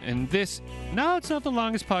important. And it's not the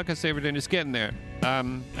longest podcast I ever did. It's getting there.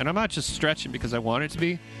 And I'm not just stretching because I want it to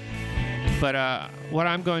be. But what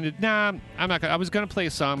I'm going to... I'm not going to... I was going to play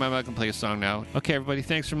a song, but I'm not going to play a song now. Okay, everybody,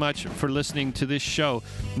 thanks so much for listening to this show.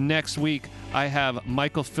 Next week, I have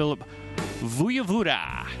Michael Philip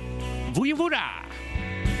Voyevoda.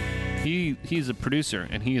 He's a producer,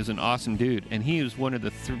 and he is an awesome dude. And he is one of the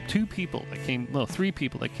three people that came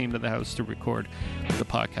to the house to record the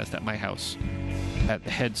podcast at my house at the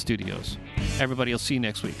Head Studios. Everybody, I'll see you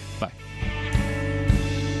next week. Bye.